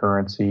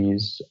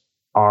cryptocurrencies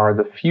are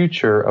the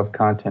future of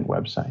content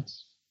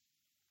websites.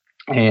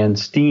 And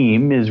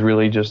STEEM is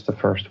really just the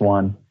first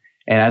one.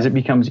 And as it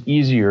becomes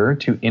easier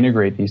to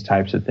integrate these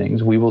types of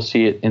things, we will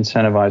see it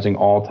incentivizing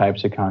all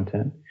types of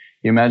content.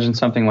 You imagine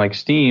something like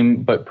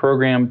STEEM, but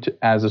programmed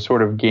as a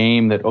sort of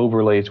game that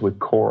overlays with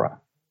Quora.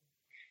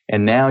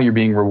 And now you're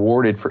being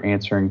rewarded for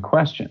answering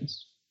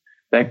questions.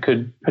 that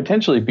could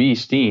potentially be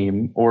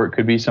Steem, or it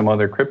could be some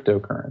other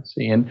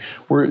cryptocurrency. And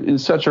we're in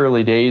such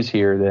early days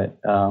here that,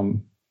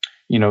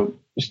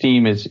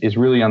 Steem is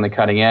really on the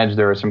cutting edge.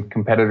 There are some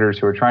competitors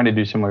who are trying to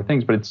do similar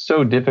things, but it's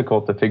so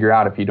difficult to figure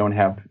out if you don't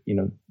have,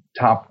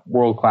 top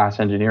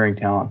world-class engineering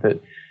talent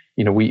that,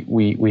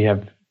 we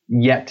have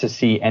yet to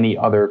see any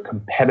other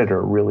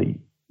competitor really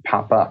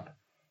pop up,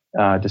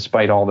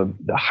 despite all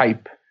the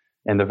hype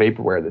and the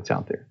vaporware that's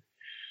out there.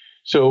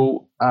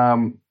 So,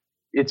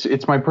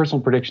 it's my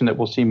personal prediction that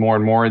we'll see more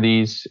and more of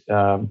these.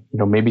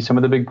 Maybe some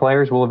of the big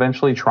players will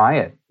eventually try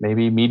it.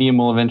 Maybe Medium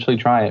will eventually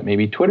try it.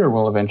 Maybe Twitter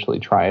will eventually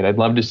try it. I'd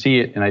love to see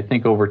it, and I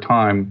think over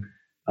time,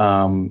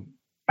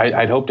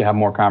 I'd hope to have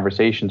more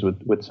conversations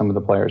with some of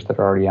the players that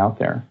are already out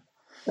there.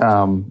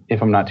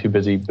 If I'm not too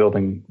busy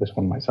building this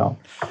one myself.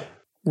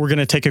 We're going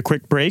to take a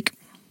quick break.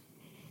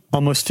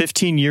 Almost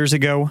 15 years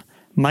ago,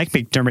 Mike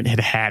McDermott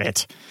had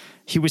it.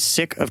 He was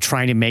sick of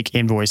trying to make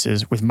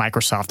invoices with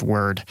Microsoft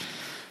Word.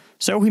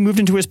 So he moved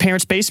into his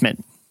parents'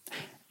 basement,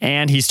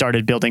 and he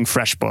started building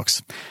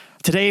FreshBooks.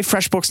 Today,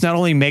 FreshBooks not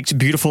only makes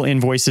beautiful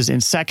invoices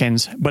in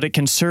seconds, but it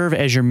can serve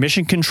as your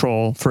mission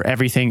control for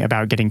everything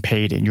about getting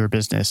paid in your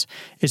business.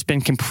 It's been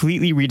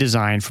completely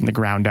redesigned from the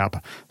ground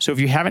up. So if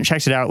you haven't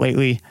checked it out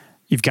lately,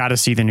 you've got to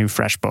see the new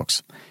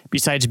FreshBooks.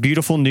 Besides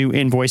beautiful new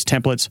invoice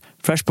templates,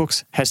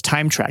 FreshBooks has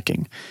time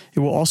tracking. It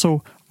will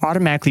also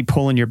automatically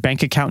pull in your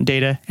bank account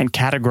data and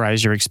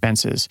categorize your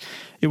expenses.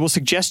 It will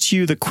suggest to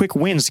you the quick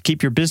wins to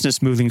keep your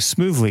business moving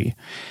smoothly.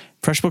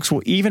 FreshBooks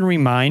will even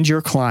remind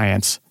your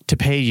clients to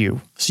pay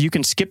you, so you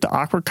can skip the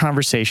awkward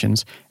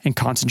conversations and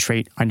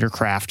concentrate on your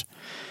craft.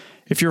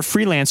 If you're a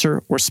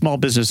freelancer or small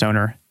business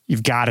owner,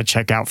 you've got to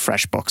check out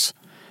FreshBooks.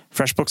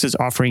 FreshBooks is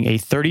offering a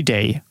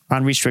 30-day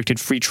unrestricted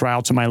free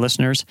trial to my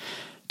listeners.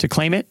 To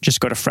claim it,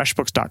 just go to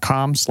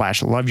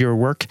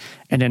freshbooks.com/loveyourwork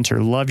and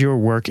enter Love Your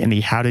Work in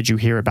the How Did You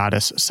Hear About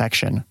Us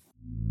section.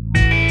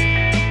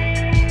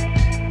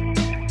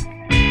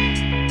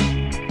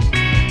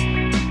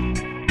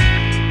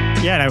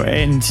 Yeah,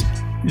 and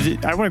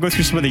I want to go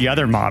through some of the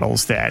other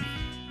models that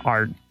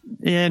are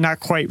not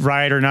quite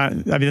right or not.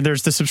 I mean,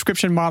 there's the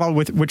subscription model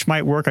which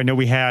might work. I know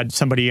we had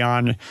somebody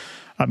on,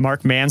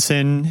 Mark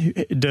Manson, who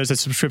does a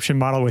subscription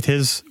model with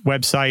his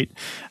website.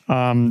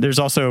 There's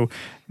also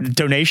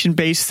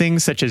donation-based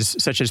things such as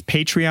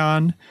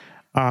Patreon.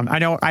 I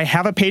know I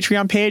have a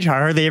Patreon page. I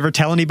hardly ever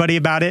tell anybody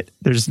about it.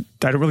 I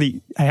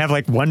have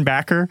like one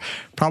backer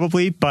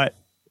probably, but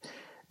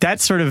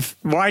that's sort of,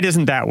 why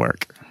doesn't that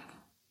work?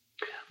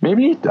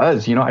 Maybe it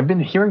does. I've been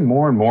hearing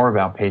more and more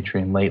about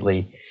Patreon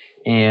lately,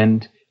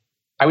 and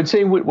I would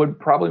say what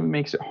probably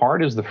makes it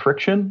hard is the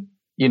friction.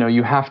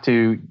 You have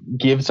to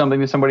give something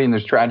to somebody, and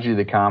there's tragedy of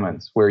the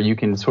commons where you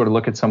can sort of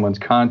look at someone's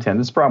content.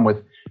 This is the problem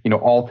with,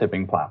 all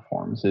tipping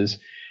platforms is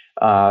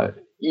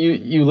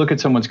you look at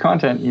someone's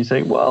content and you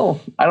say,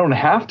 well, I don't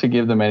have to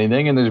give them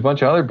anything. And there's a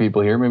bunch of other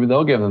people here. Maybe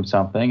they'll give them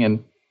something.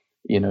 And,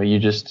 you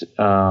just,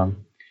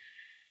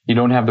 you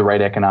don't have the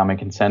right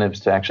economic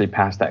incentives to actually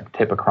pass that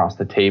tip across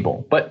the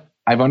table. But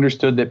I've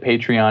understood that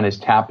Patreon is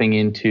tapping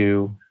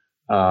into,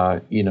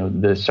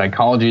 the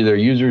psychology of their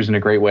users in a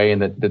great way,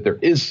 and that there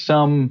is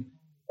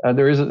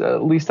there is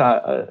at least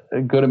a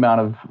good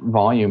amount of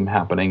volume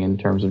happening in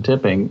terms of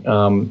tipping.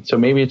 So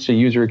maybe it's a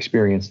user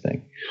experience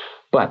thing.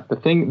 But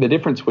the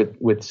difference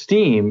with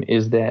Steem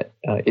is that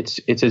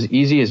it's as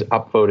easy as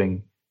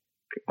upvoting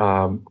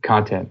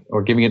content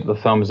or giving it the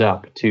thumbs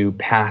up to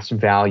pass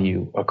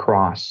value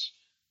across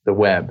the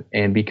web.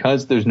 And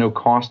because there's no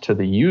cost to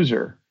the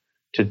user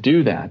to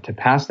do that, to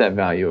pass that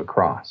value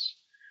across,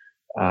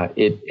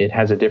 it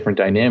has a different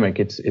dynamic.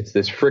 It's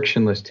this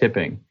frictionless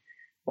tipping.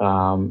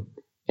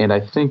 And I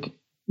think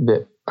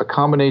that a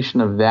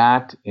combination of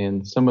that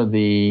and some of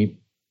the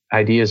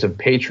ideas of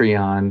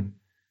Patreon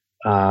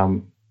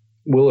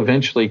will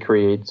eventually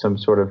create some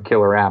sort of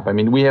killer app. I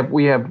mean, we have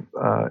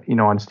on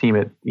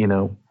Steemit,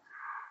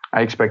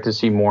 I expect to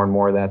see more and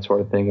more of that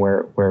sort of thing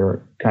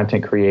where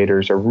content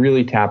creators are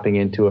really tapping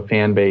into a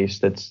fan base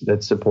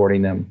that's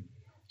supporting them.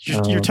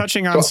 You're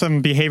touching on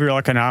some behavioral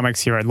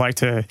economics here. I'd like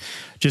to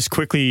just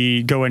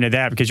quickly go into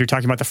that because you're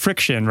talking about the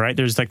friction, right?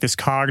 There's like this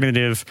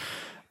cognitive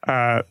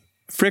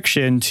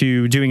friction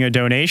to doing a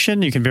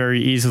donation. You can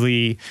very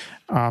easily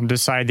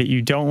decide that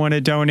you don't want to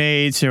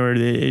donate, or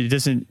it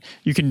doesn't.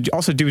 You can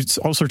also do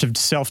all sorts of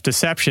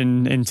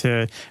self-deception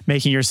into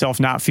making yourself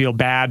not feel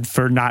bad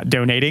for not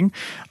donating.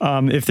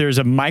 If there's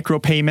a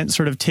micropayment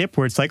sort of tip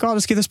where it's like, oh,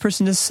 let's give this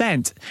person a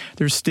cent,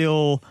 there's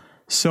still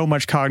so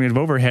much cognitive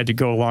overhead to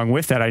go along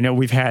with that. I know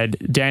we've had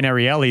Dan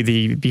Ariely,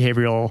 the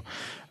behavioral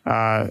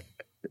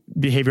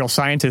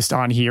scientist,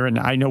 on here, and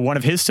I know one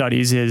of his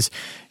studies is,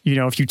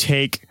 if you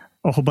take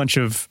a whole bunch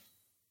of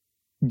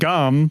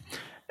gum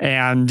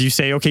and you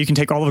say, okay, you can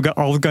take all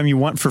the gum you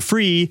want for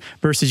free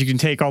versus you can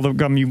take all the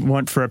gum you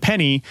want for a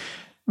penny.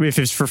 If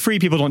it's for free,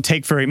 people don't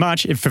take very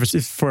much. If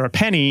it's for a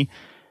penny,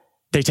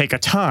 they take a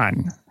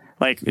ton.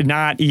 Like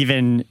not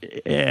even,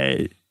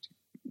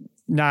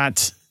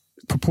 not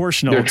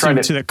proportional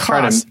to the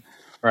cost.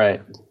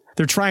 Right.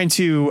 They're trying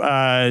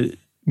to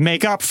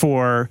make up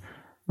for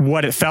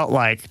what it felt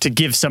like to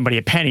give somebody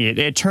a penny.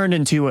 It turned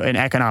into an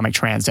economic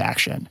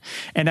transaction,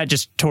 and that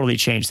just totally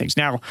changed things.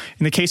 Now,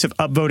 in the case of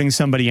upvoting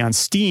somebody on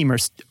Steem or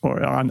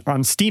on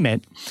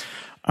Steemit,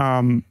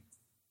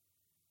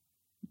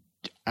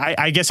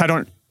 I guess I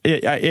don't.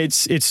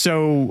 It's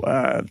so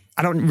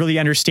I don't really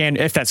understand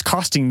if that's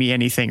costing me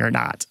anything or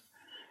not.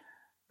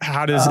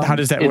 How does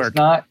that work?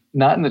 It's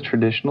not in the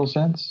traditional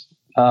sense,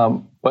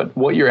 but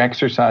what you're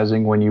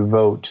exercising when you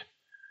vote,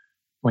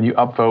 when you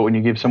upvote, when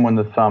you give someone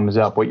the thumbs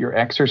up, what you're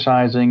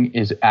exercising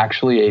is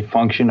actually a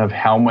function of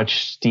how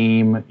much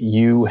Steem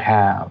you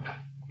have.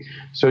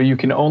 So you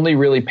can only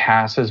really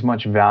pass as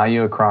much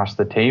value across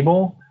the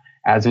table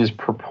as is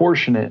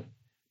proportionate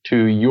to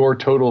your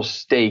total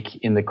stake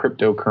in the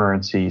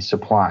cryptocurrency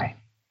supply.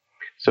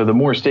 So the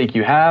more stake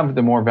you have,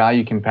 the more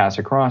value you can pass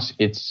across.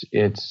 It's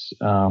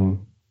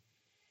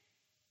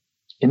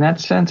in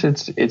that sense,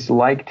 it's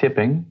like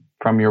tipping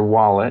from your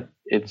wallet.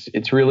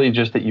 It's really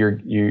just that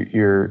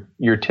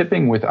you're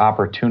tipping with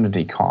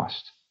opportunity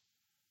cost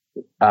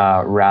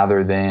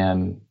rather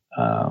than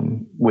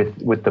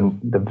with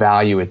the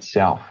value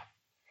itself.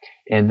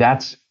 And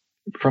that's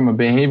from a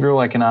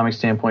behavioral economic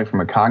standpoint, from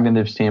a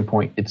cognitive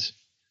standpoint,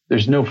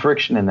 there's no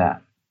friction in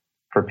that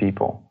for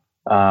people.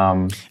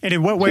 And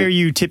in what way are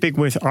you tipping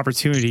with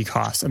opportunity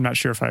cost? I'm not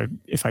sure if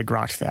I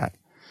grokked that.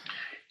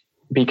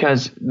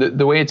 Because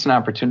the way it's an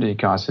opportunity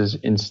cost is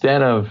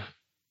instead of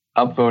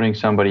upvoting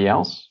somebody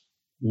else,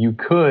 you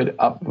could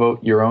upvote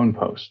your own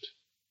post.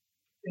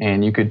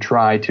 And you could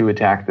try to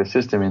attack the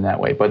system in that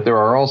way. But there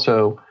are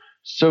also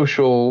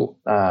social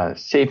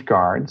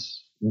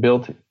safeguards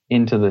built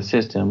into the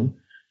system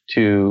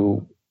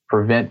to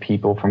prevent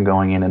people from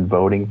going in and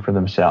voting for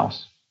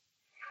themselves.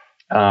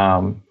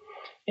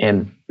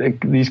 And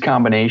these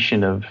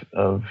combination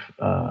of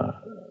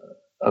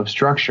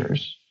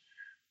structures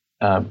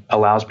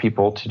allows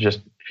people to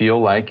just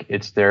feel like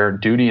it's their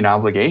duty and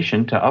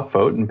obligation to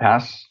upvote and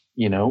pass,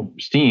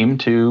 Steem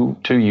to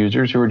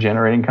users who are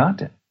generating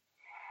content.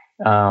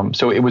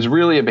 So it was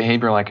really a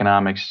behavioral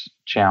economics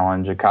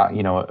challenge,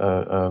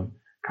 a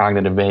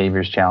cognitive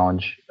behaviors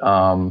challenge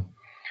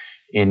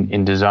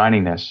in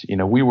designing this.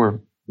 We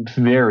were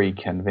very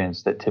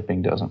convinced that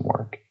tipping doesn't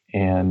work,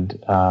 and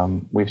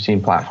we've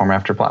seen platform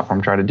after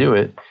platform try to do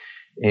it.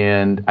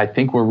 And I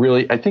think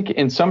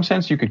in some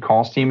sense you could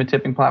call Steem a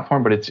tipping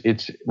platform, but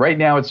it's right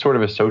now it's sort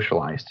of a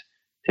socialized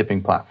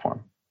tipping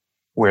platform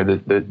where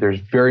there's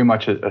very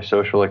much a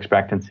social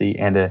expectancy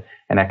and an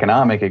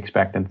economic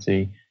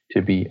expectancy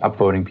to be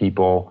upvoting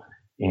people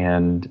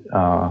and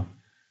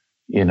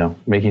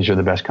making sure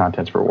the best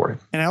content's rewarded.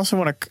 And I also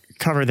want to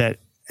cover that,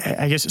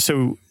 I guess,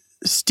 so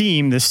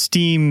Steem, the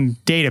Steem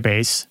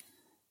database,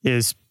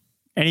 is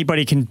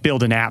anybody can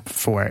build an app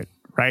for it.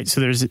 Right.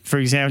 So there's, for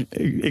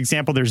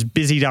example, there's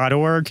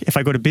busy.org. If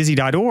I go to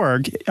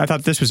busy.org, I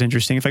thought this was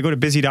interesting. If I go to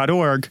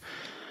busy.org,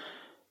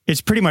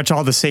 it's pretty much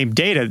all the same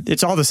data.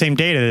 It's all the same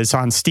data that's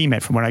on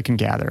Steemit from what I can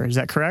gather. Is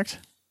that correct?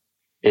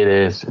 It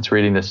is. It's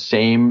reading the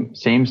same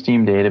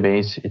Steem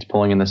database. It's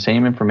pulling in the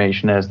same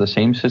information, it has the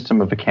same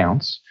system of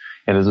accounts.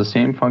 It has the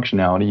same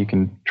functionality. You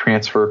can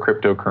transfer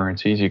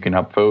cryptocurrencies. You can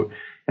upvote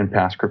and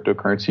pass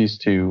cryptocurrencies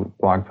to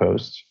blog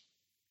posts.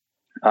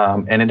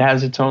 And it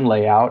has its own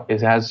layout.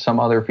 It has some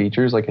other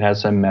features, like it has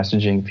some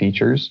messaging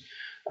features.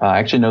 I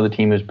actually know the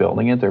team who's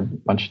building it. They're a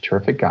bunch of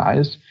terrific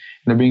guys, and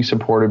they're being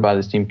supported by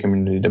the Steem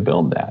community to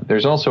build that.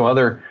 There's also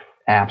other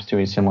apps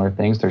doing similar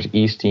things. There's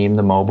eSteem,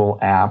 the mobile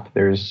app.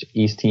 There's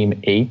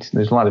eSteem 8.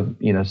 There's a lot of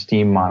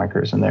Steem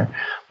monikers in there.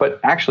 But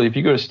actually, if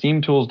you go to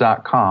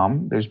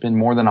steemtools.com, there's been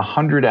more than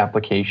 100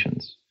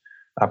 applications,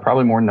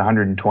 probably more than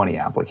 120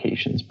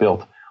 applications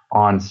built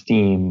on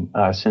Steem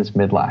since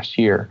mid last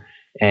year.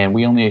 And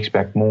we only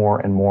expect more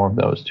and more of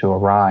those to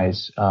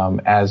arise.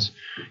 As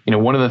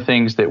one of the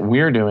things that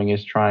we're doing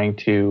is trying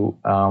to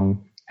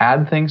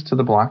add things to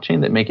the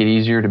blockchain that make it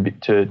easier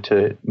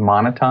to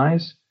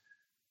monetize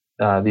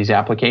these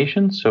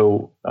applications.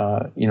 So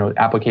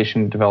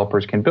application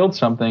developers can build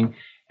something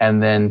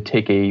and then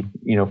take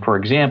for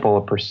example,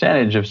 a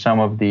percentage of some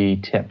of the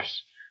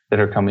tips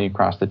that are coming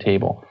across the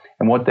table.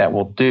 And what that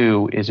will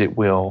do is it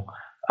will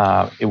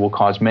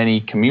cause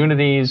many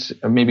communities,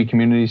 maybe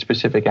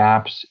community-specific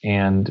apps,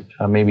 and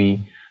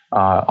maybe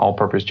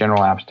all-purpose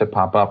general apps to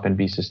pop up and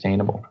be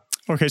sustainable.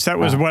 Okay, so that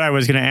was what I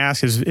was going to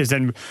ask is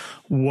then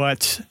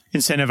what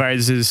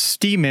incentivizes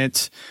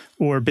Steemit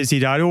or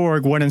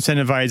busy.org, what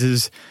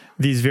incentivizes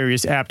these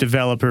various app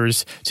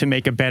developers to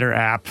make a better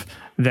app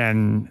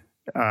than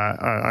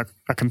a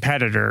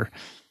competitor?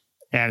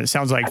 And it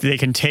sounds like they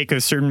can take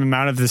a certain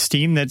amount of the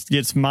Steem that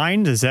gets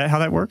mined. Is that how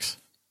that works?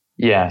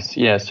 Yes.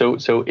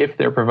 So if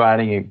they're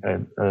providing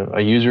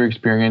a user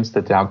experience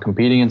that's out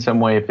competing in some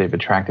way, if they've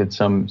attracted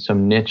some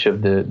niche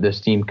of the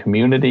Steem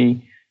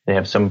community, they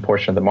have some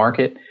portion of the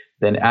market,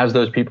 then as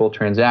those people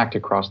transact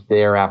across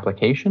their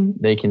application,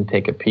 they can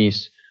take a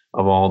piece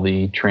of all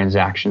the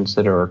transactions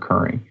that are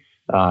occurring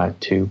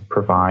to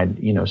provide,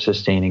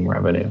 sustaining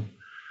revenue.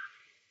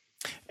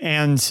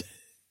 And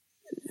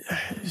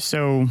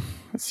so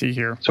Let's see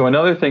here. So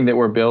another thing that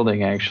we're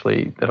building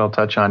actually that I'll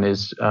touch on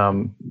is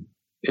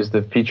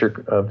the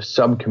feature of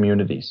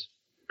sub-communities.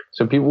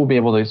 So people will be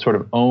able to sort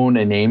of own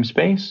a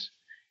namespace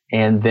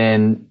and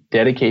then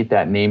dedicate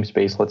that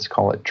namespace, let's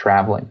call it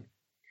traveling,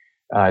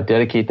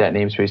 dedicate that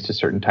namespace to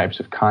certain types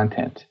of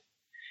content.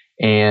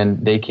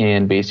 And they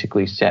can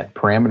basically set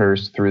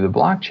parameters through the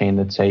blockchain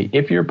that say,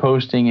 if you're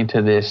posting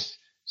into this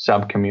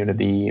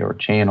sub-community or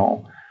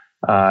channel,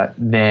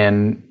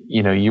 then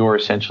you're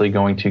essentially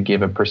going to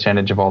give a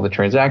percentage of all the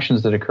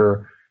transactions that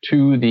occur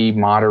to the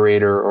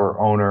moderator or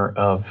owner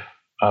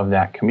of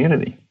that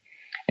community.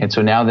 And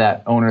so now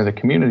that owner of the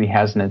community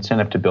has an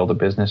incentive to build a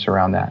business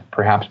around that,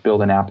 perhaps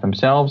build an app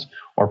themselves,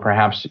 or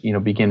perhaps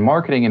begin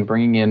marketing and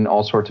bringing in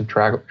all sorts of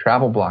travel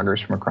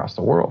bloggers from across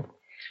the world.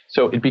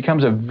 So it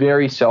becomes a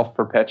very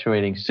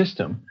self-perpetuating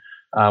system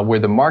where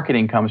the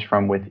marketing comes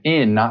from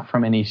within, not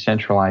from any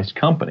centralized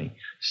company.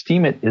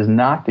 Steemit is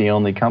not the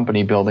only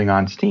company building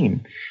on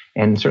Steem,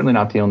 and certainly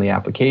not the only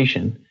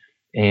application.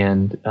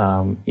 And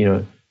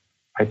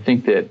I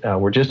think that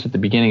we're just at the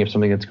beginning of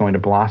something that's going to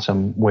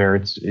blossom, where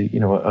it's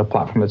a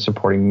platform that's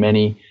supporting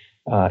many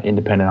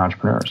independent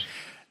entrepreneurs.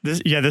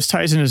 This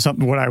ties into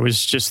something. What I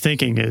was just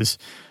thinking is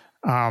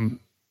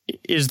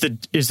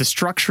the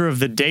structure of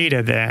the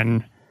data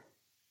then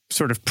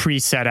sort of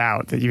pre-set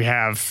out, that you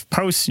have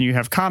posts and you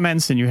have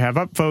comments and you have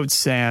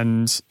upvotes,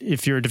 and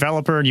if you're a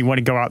developer and you want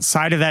to go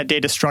outside of that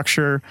data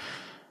structure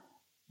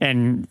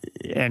and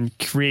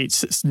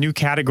create new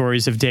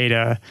categories of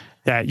data,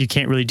 that you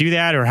can't really do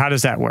that, or how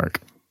does that work?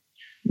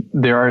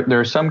 There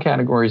are some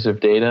categories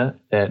of data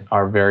that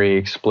are very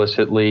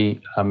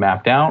explicitly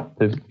mapped out.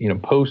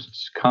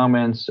 Posts,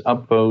 comments,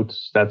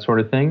 upvotes, that sort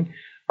of thing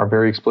are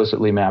very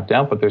explicitly mapped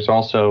out. But there's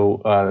also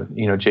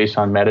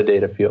JSON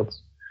metadata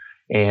fields,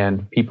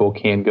 and people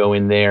can go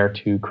in there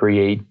to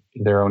create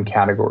their own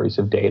categories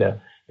of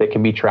data that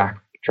can be tracked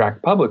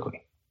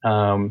publicly.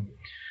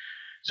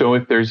 So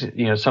if there's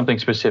something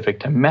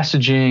specific to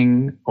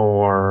messaging,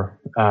 or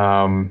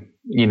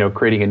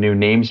creating a new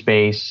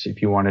namespace,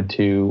 if you wanted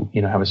to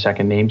have a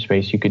second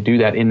namespace, you could do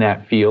that in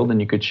that field,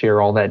 and you could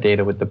share all that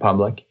data with the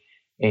public.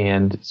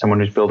 And someone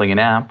who's building an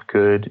app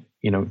could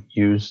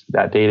use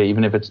that data,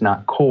 even if it's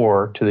not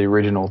core to the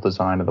original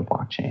design of the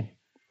blockchain.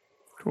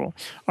 Cool.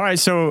 All right.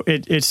 So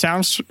it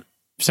sounds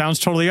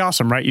totally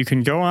awesome, right? You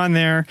can go on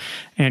there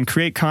and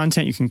create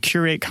content. You can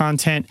curate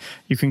content.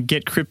 You can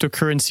get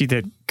cryptocurrency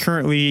that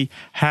currently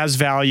has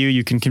value.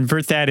 You can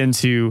convert that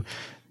into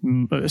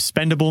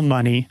spendable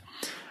money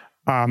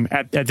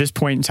at this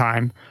point in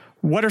time.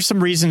 What are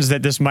some reasons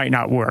that this might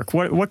not work?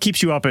 What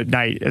keeps you up at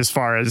night as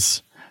far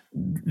as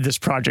this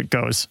project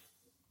goes?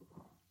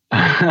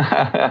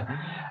 That's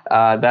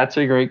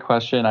a great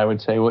question. I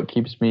would say what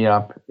keeps me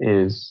up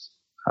is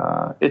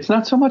it's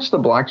not so much the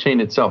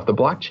blockchain itself. The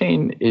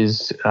blockchain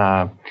is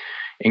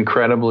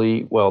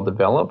incredibly well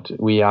developed.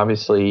 We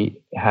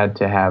obviously had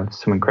to have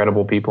some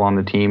incredible people on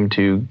the team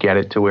to get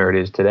it to where it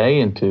is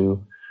today. And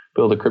to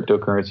build a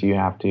cryptocurrency, you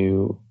have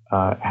to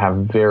have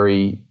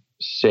very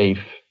safe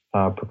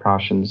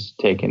precautions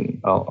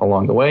taken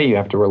along the way. You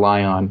have to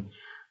rely on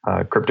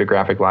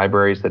cryptographic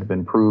libraries that have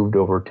been proved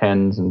over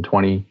 10s and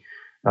 20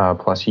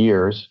 plus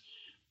years.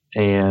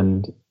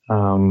 And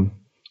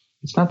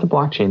it's not the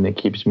blockchain that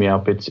keeps me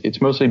up.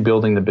 It's mostly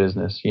building the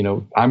business.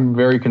 I'm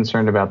very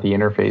concerned about the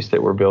interface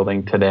that we're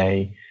building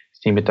today,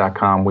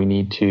 Steemit.com. We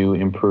need to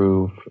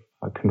improve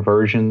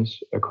conversions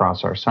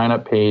across our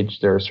sign-up page.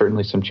 There are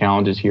certainly some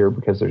challenges here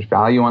because there's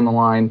value on the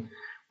line.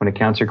 When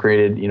accounts are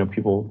created,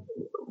 people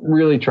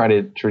really try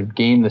to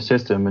game the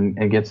system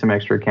and get some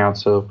extra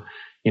accounts. So,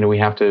 we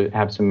have to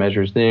have some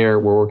measures there.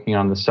 We're working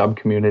on the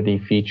sub-community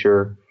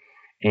feature.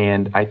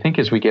 And I think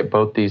as we get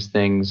both these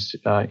things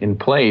in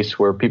place,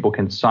 where people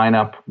can sign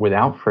up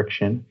without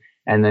friction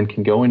and then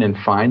can go in and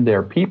find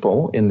their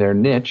people in their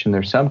niche, in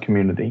their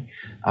sub-community,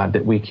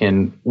 that we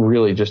can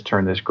really just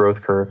turn this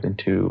growth curve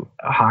into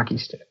a hockey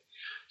stick.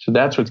 So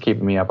that's what's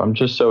keeping me up. I'm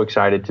just so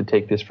excited to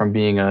take this from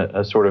being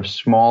a sort of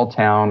small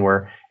town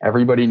where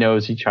everybody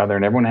knows each other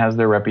and everyone has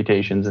their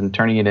reputations, and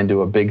turning it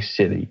into a big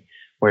city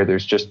where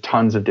there's just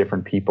tons of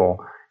different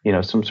people,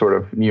 some sort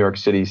of New York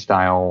City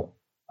style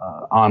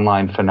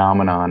online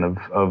phenomenon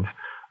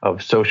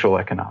of social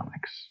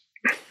economics.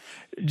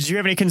 Do you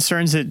have any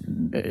concerns that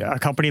a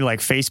company like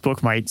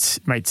Facebook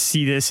might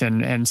see this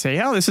and say,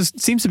 "Oh, this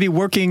seems to be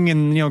working,"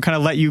 and kind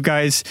of let you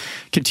guys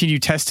continue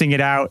testing it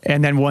out,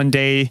 and then one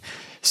day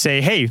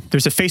say, "Hey,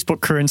 there's a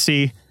Facebook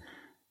currency,"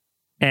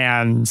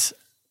 and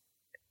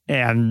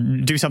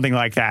do something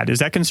like that? Does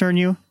that concern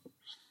you?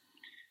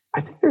 I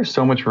think there's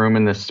so much room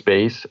in this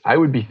space. I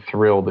would be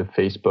thrilled if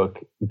Facebook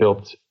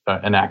built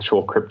an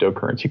actual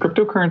cryptocurrency.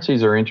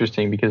 Cryptocurrencies are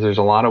interesting because there's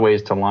a lot of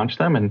ways to launch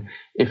them. And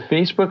if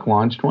Facebook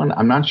launched one,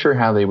 I'm not sure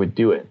how they would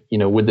do it.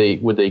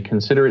 Would they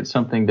consider it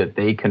something that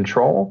they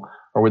control,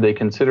 or would they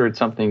consider it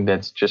something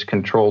that's just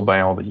controlled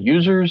by all the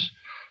users?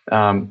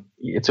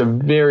 It's a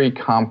very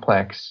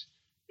complex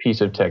piece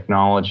of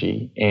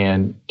technology.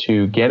 And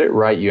to get it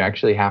right, you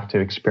actually have to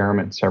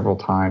experiment several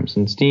times.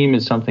 And Steem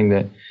is something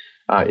that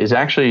is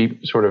actually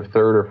sort of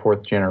third or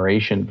fourth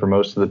generation for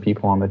most of the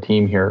people on the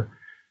team here,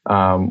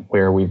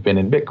 where we've been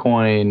in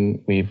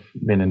Bitcoin, we've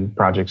been in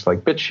projects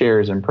like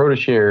BitShares and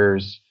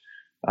ProtoShares,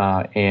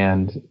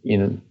 and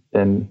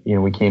then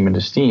we came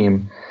into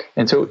Steem,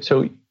 and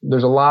so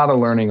there's a lot of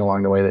learning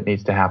along the way that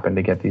needs to happen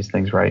to get these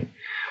things right.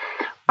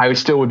 I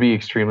still would be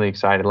extremely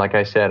excited. Like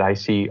I said, I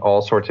see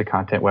all sorts of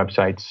content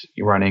websites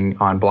running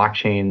on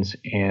blockchains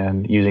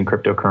and using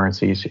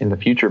cryptocurrencies in the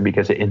future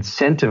because it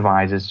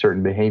incentivizes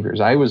certain behaviors.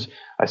 I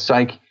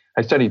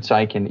studied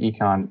psych and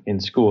econ in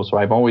school, so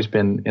I've always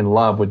been in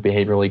love with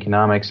behavioral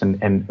economics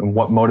and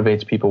what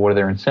motivates people, what are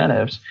their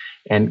incentives.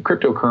 And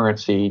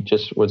cryptocurrency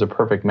just was a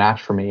perfect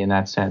match for me in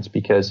that sense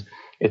because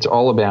it's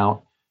all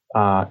about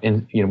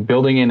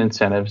building in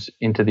incentives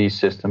into these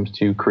systems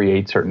to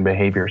create certain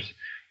behaviors.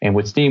 And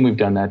with Steem, we've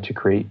done that to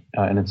create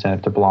an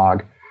incentive to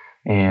blog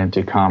and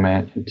to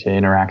comment and to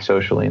interact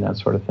socially and that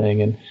sort of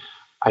thing. And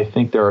I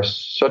think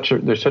there's such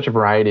a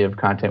variety of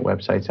content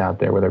websites out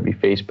there, whether it be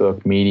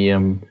Facebook,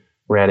 Medium,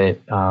 Reddit,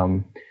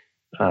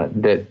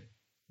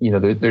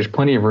 there's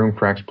plenty of room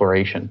for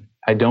exploration.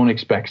 I don't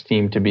expect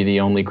Steem to be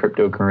the only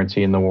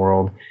cryptocurrency in the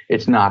world.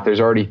 It's not. There's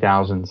already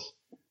thousands.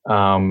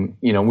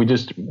 We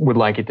just would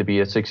like it to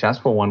be a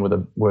successful one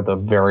with a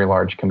very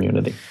large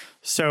community.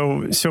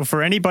 So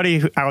for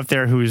anybody out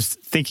there who's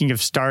thinking of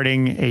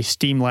starting a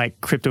Steem-like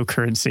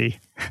cryptocurrency,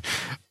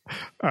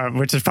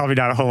 which is probably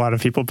not a whole lot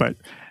of people, but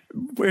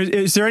are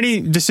there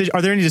any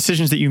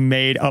decisions that you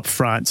made up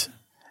front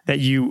that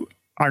you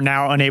are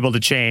now unable to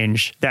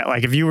change that,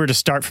 like, if you were to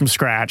start from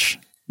scratch,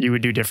 you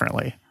would do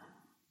differently?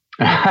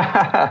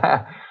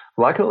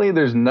 Luckily,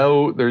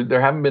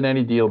 there haven't been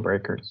any deal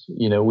breakers.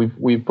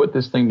 We've put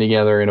this thing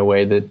together in a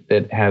way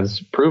that has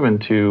proven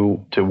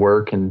to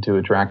work and to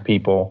attract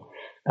people.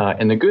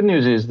 And the good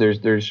news is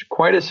there's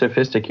quite a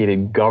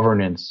sophisticated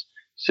governance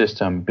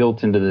system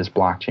built into this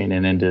blockchain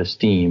and into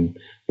Steem,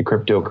 the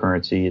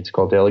cryptocurrency. It's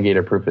called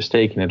delegated proof of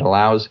stake, and it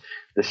allows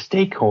the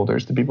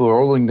stakeholders, the people who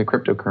are holding the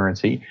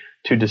cryptocurrency,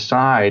 to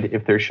decide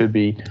if there should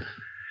be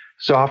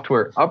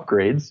software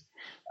upgrades.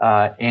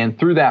 And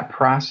through that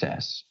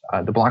process,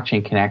 the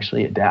blockchain can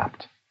actually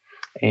adapt.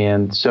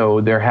 And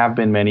so there have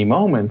been many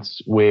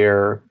moments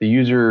where the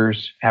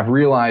users have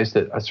realized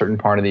that a certain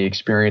part of the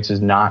experience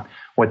is not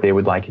what they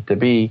would like it to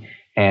be,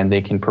 and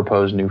they can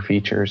propose new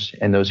features,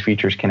 and those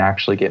features can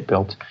actually get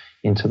built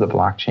into the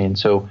blockchain.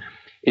 So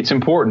it's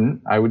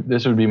important.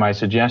 This would be my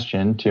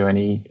suggestion to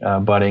any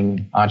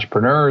budding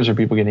entrepreneurs or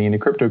people getting into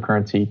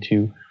cryptocurrency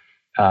to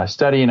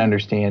study and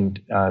understand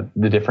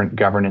the different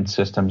governance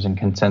systems and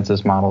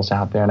consensus models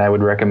out there. And I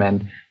would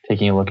recommend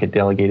taking a look at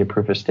delegated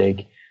proof of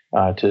stake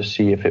to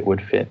see if it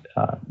would fit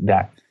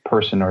that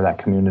person or that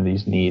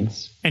community's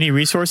needs. Any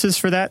resources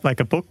for that, like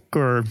a book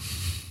or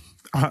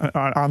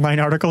online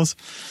articles?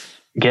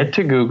 Get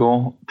to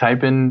Google,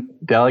 type in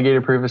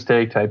delegated proof of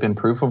stake, type in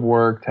proof of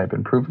work, type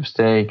in proof of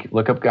stake,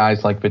 look up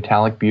guys like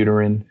Vitalik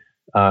Buterin,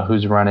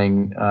 who's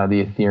running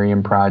the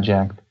Ethereum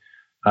project.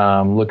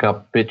 Look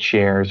up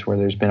BitShares, where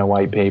there's been a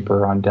white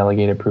paper on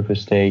delegated proof of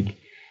stake.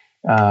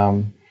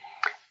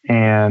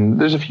 And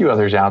there's a few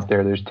others out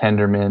there. There's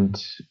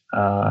Tendermint.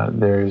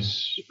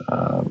 There's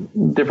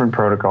different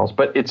protocols.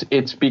 But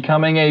it's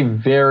becoming a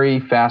very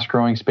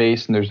fast-growing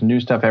space, and there's new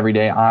stuff every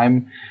day.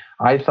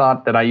 I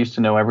thought that I used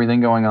to know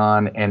everything going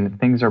on, and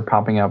things are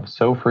popping up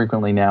so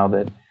frequently now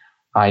that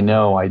I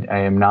know I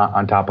am not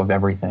on top of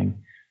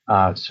everything.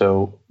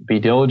 So be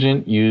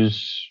diligent.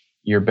 Use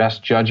your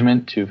best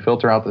judgment to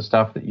filter out the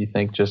stuff that you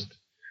think just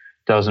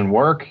doesn't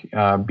work.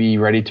 Be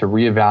ready to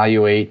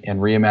reevaluate and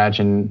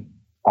reimagine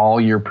all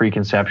your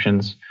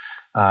preconceptions,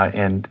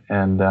 and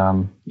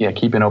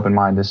keep an open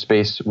mind. This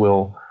space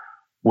will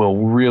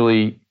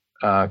really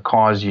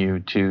cause you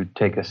to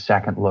take a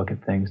second look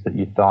at things that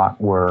you thought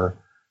were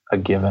a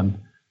given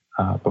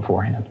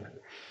beforehand.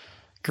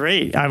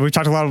 Great. We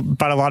talked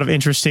about a lot of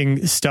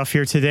interesting stuff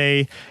here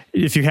today.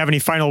 If you have any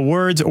final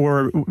words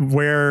or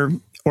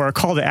a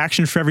call to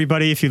action for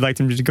everybody, if you'd like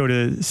them to go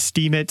to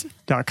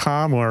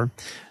steemit.com or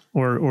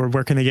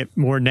where can they get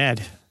more,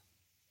 Ned?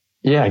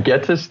 Yeah,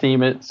 get to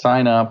Steemit,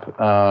 sign up.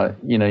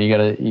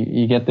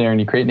 You get there and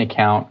you create an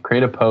account,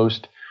 create a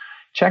post,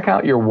 check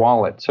out your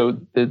wallet. So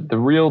the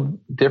real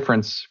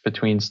difference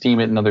between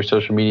Steemit and other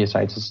social media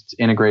sites is it's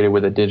integrated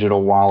with a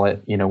digital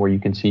wallet, where you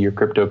can see your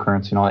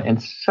cryptocurrency and all that. And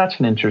it's such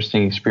an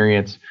interesting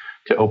experience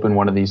to open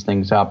one of these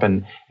things up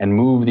and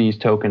move these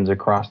tokens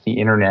across the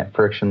internet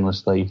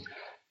frictionlessly.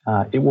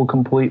 It will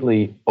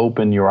completely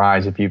open your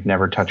eyes if you've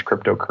never touched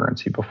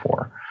cryptocurrency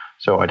before.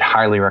 So I'd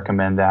highly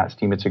recommend that.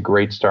 Steemit's a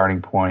great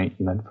starting point.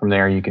 And then from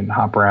there, you can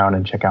hop around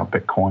and check out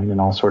Bitcoin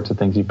and all sorts of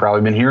things you've probably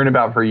been hearing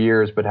about for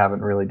years, but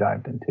haven't really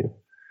dived into.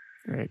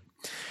 Great.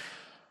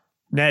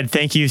 Ned,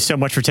 thank you so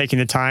much for taking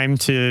the time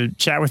to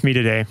chat with me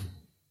today.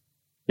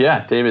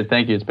 Yeah, David,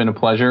 thank you. It's been a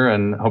pleasure,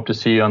 and hope to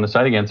see you on the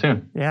site again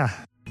soon. Yeah.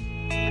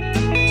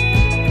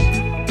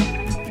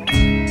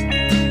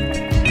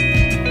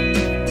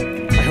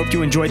 I hope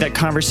you enjoyed that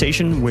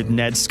conversation with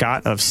Ned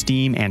Scott of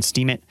Steem and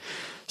Steemit.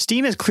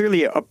 Steem is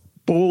clearly a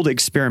bold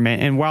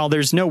experiment. And while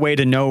there's no way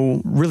to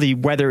know really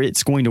whether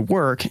it's going to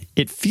work,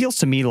 it feels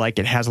to me like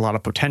it has a lot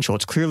of potential.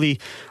 It's clearly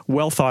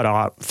well thought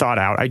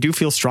out. I do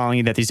feel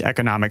strongly that these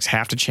economics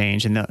have to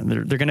change, and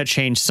they're going to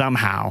change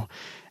somehow.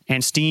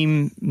 And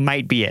Steem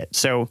might be it.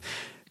 So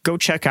go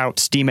check out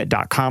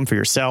steemit.com for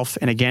yourself.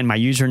 And again, my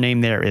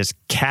username there is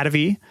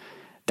Kadavy.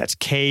 That's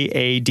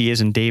K-A-D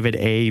as in David,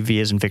 A-V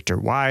as in Victor,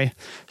 Y.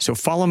 So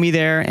follow me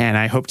there, and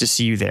I hope to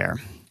see you there.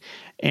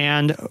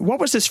 And what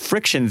was this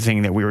friction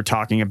thing that we were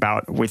talking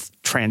about with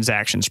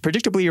transactions?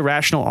 Predictably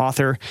Irrational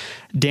author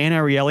Dan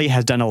Ariely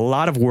has done a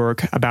lot of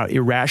work about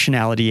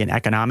irrationality in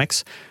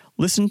economics.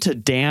 Listen to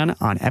Dan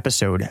on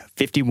episode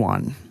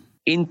 51.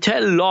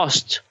 Intel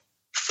lost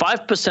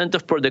 5%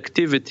 of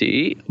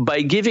productivity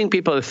by giving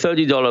people a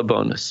 $30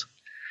 bonus.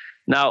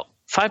 Now,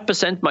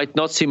 5% might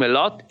not seem a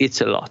lot.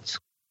 It's a lot.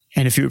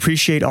 And if you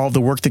appreciate all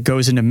the work that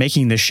goes into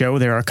making this show,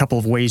 there are a couple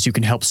of ways you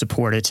can help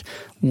support it.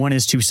 One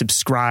is to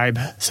subscribe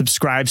on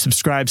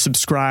iTunes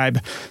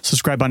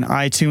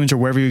or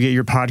wherever you get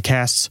your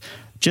podcasts.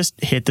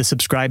 Just hit the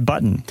subscribe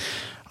button.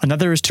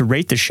 Another is to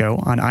rate the show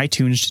on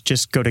iTunes.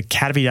 Just go to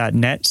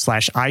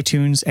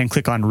kadavy.net/iTunes and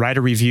click on write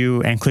a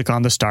review and click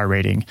on the star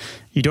rating.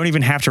 You don't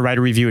even have to write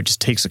a review. It just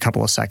takes a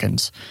couple of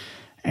seconds.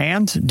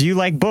 And do you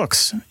like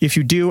books? If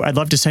you do, I'd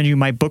love to send you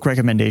my book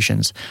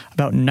recommendations.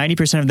 About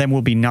 90% of them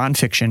will be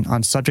nonfiction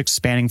on subjects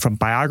spanning from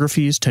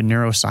biographies to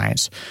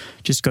neuroscience.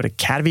 Just go to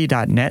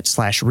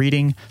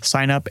kadavy.net/reading,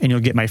 sign up, and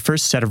you'll get my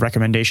first set of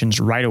recommendations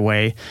right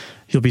away.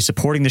 You'll be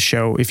supporting the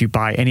show if you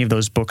buy any of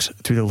those books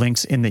through the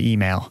links in the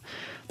email.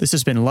 This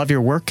has been Love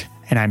Your Work,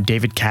 and I'm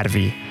David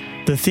Kadavy.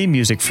 The theme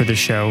music for this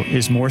show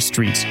is More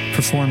Streets,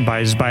 performed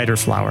by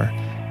Spiderflower.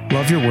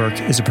 Love Your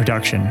Work is a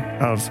production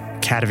of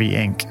Kadavy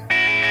Inc.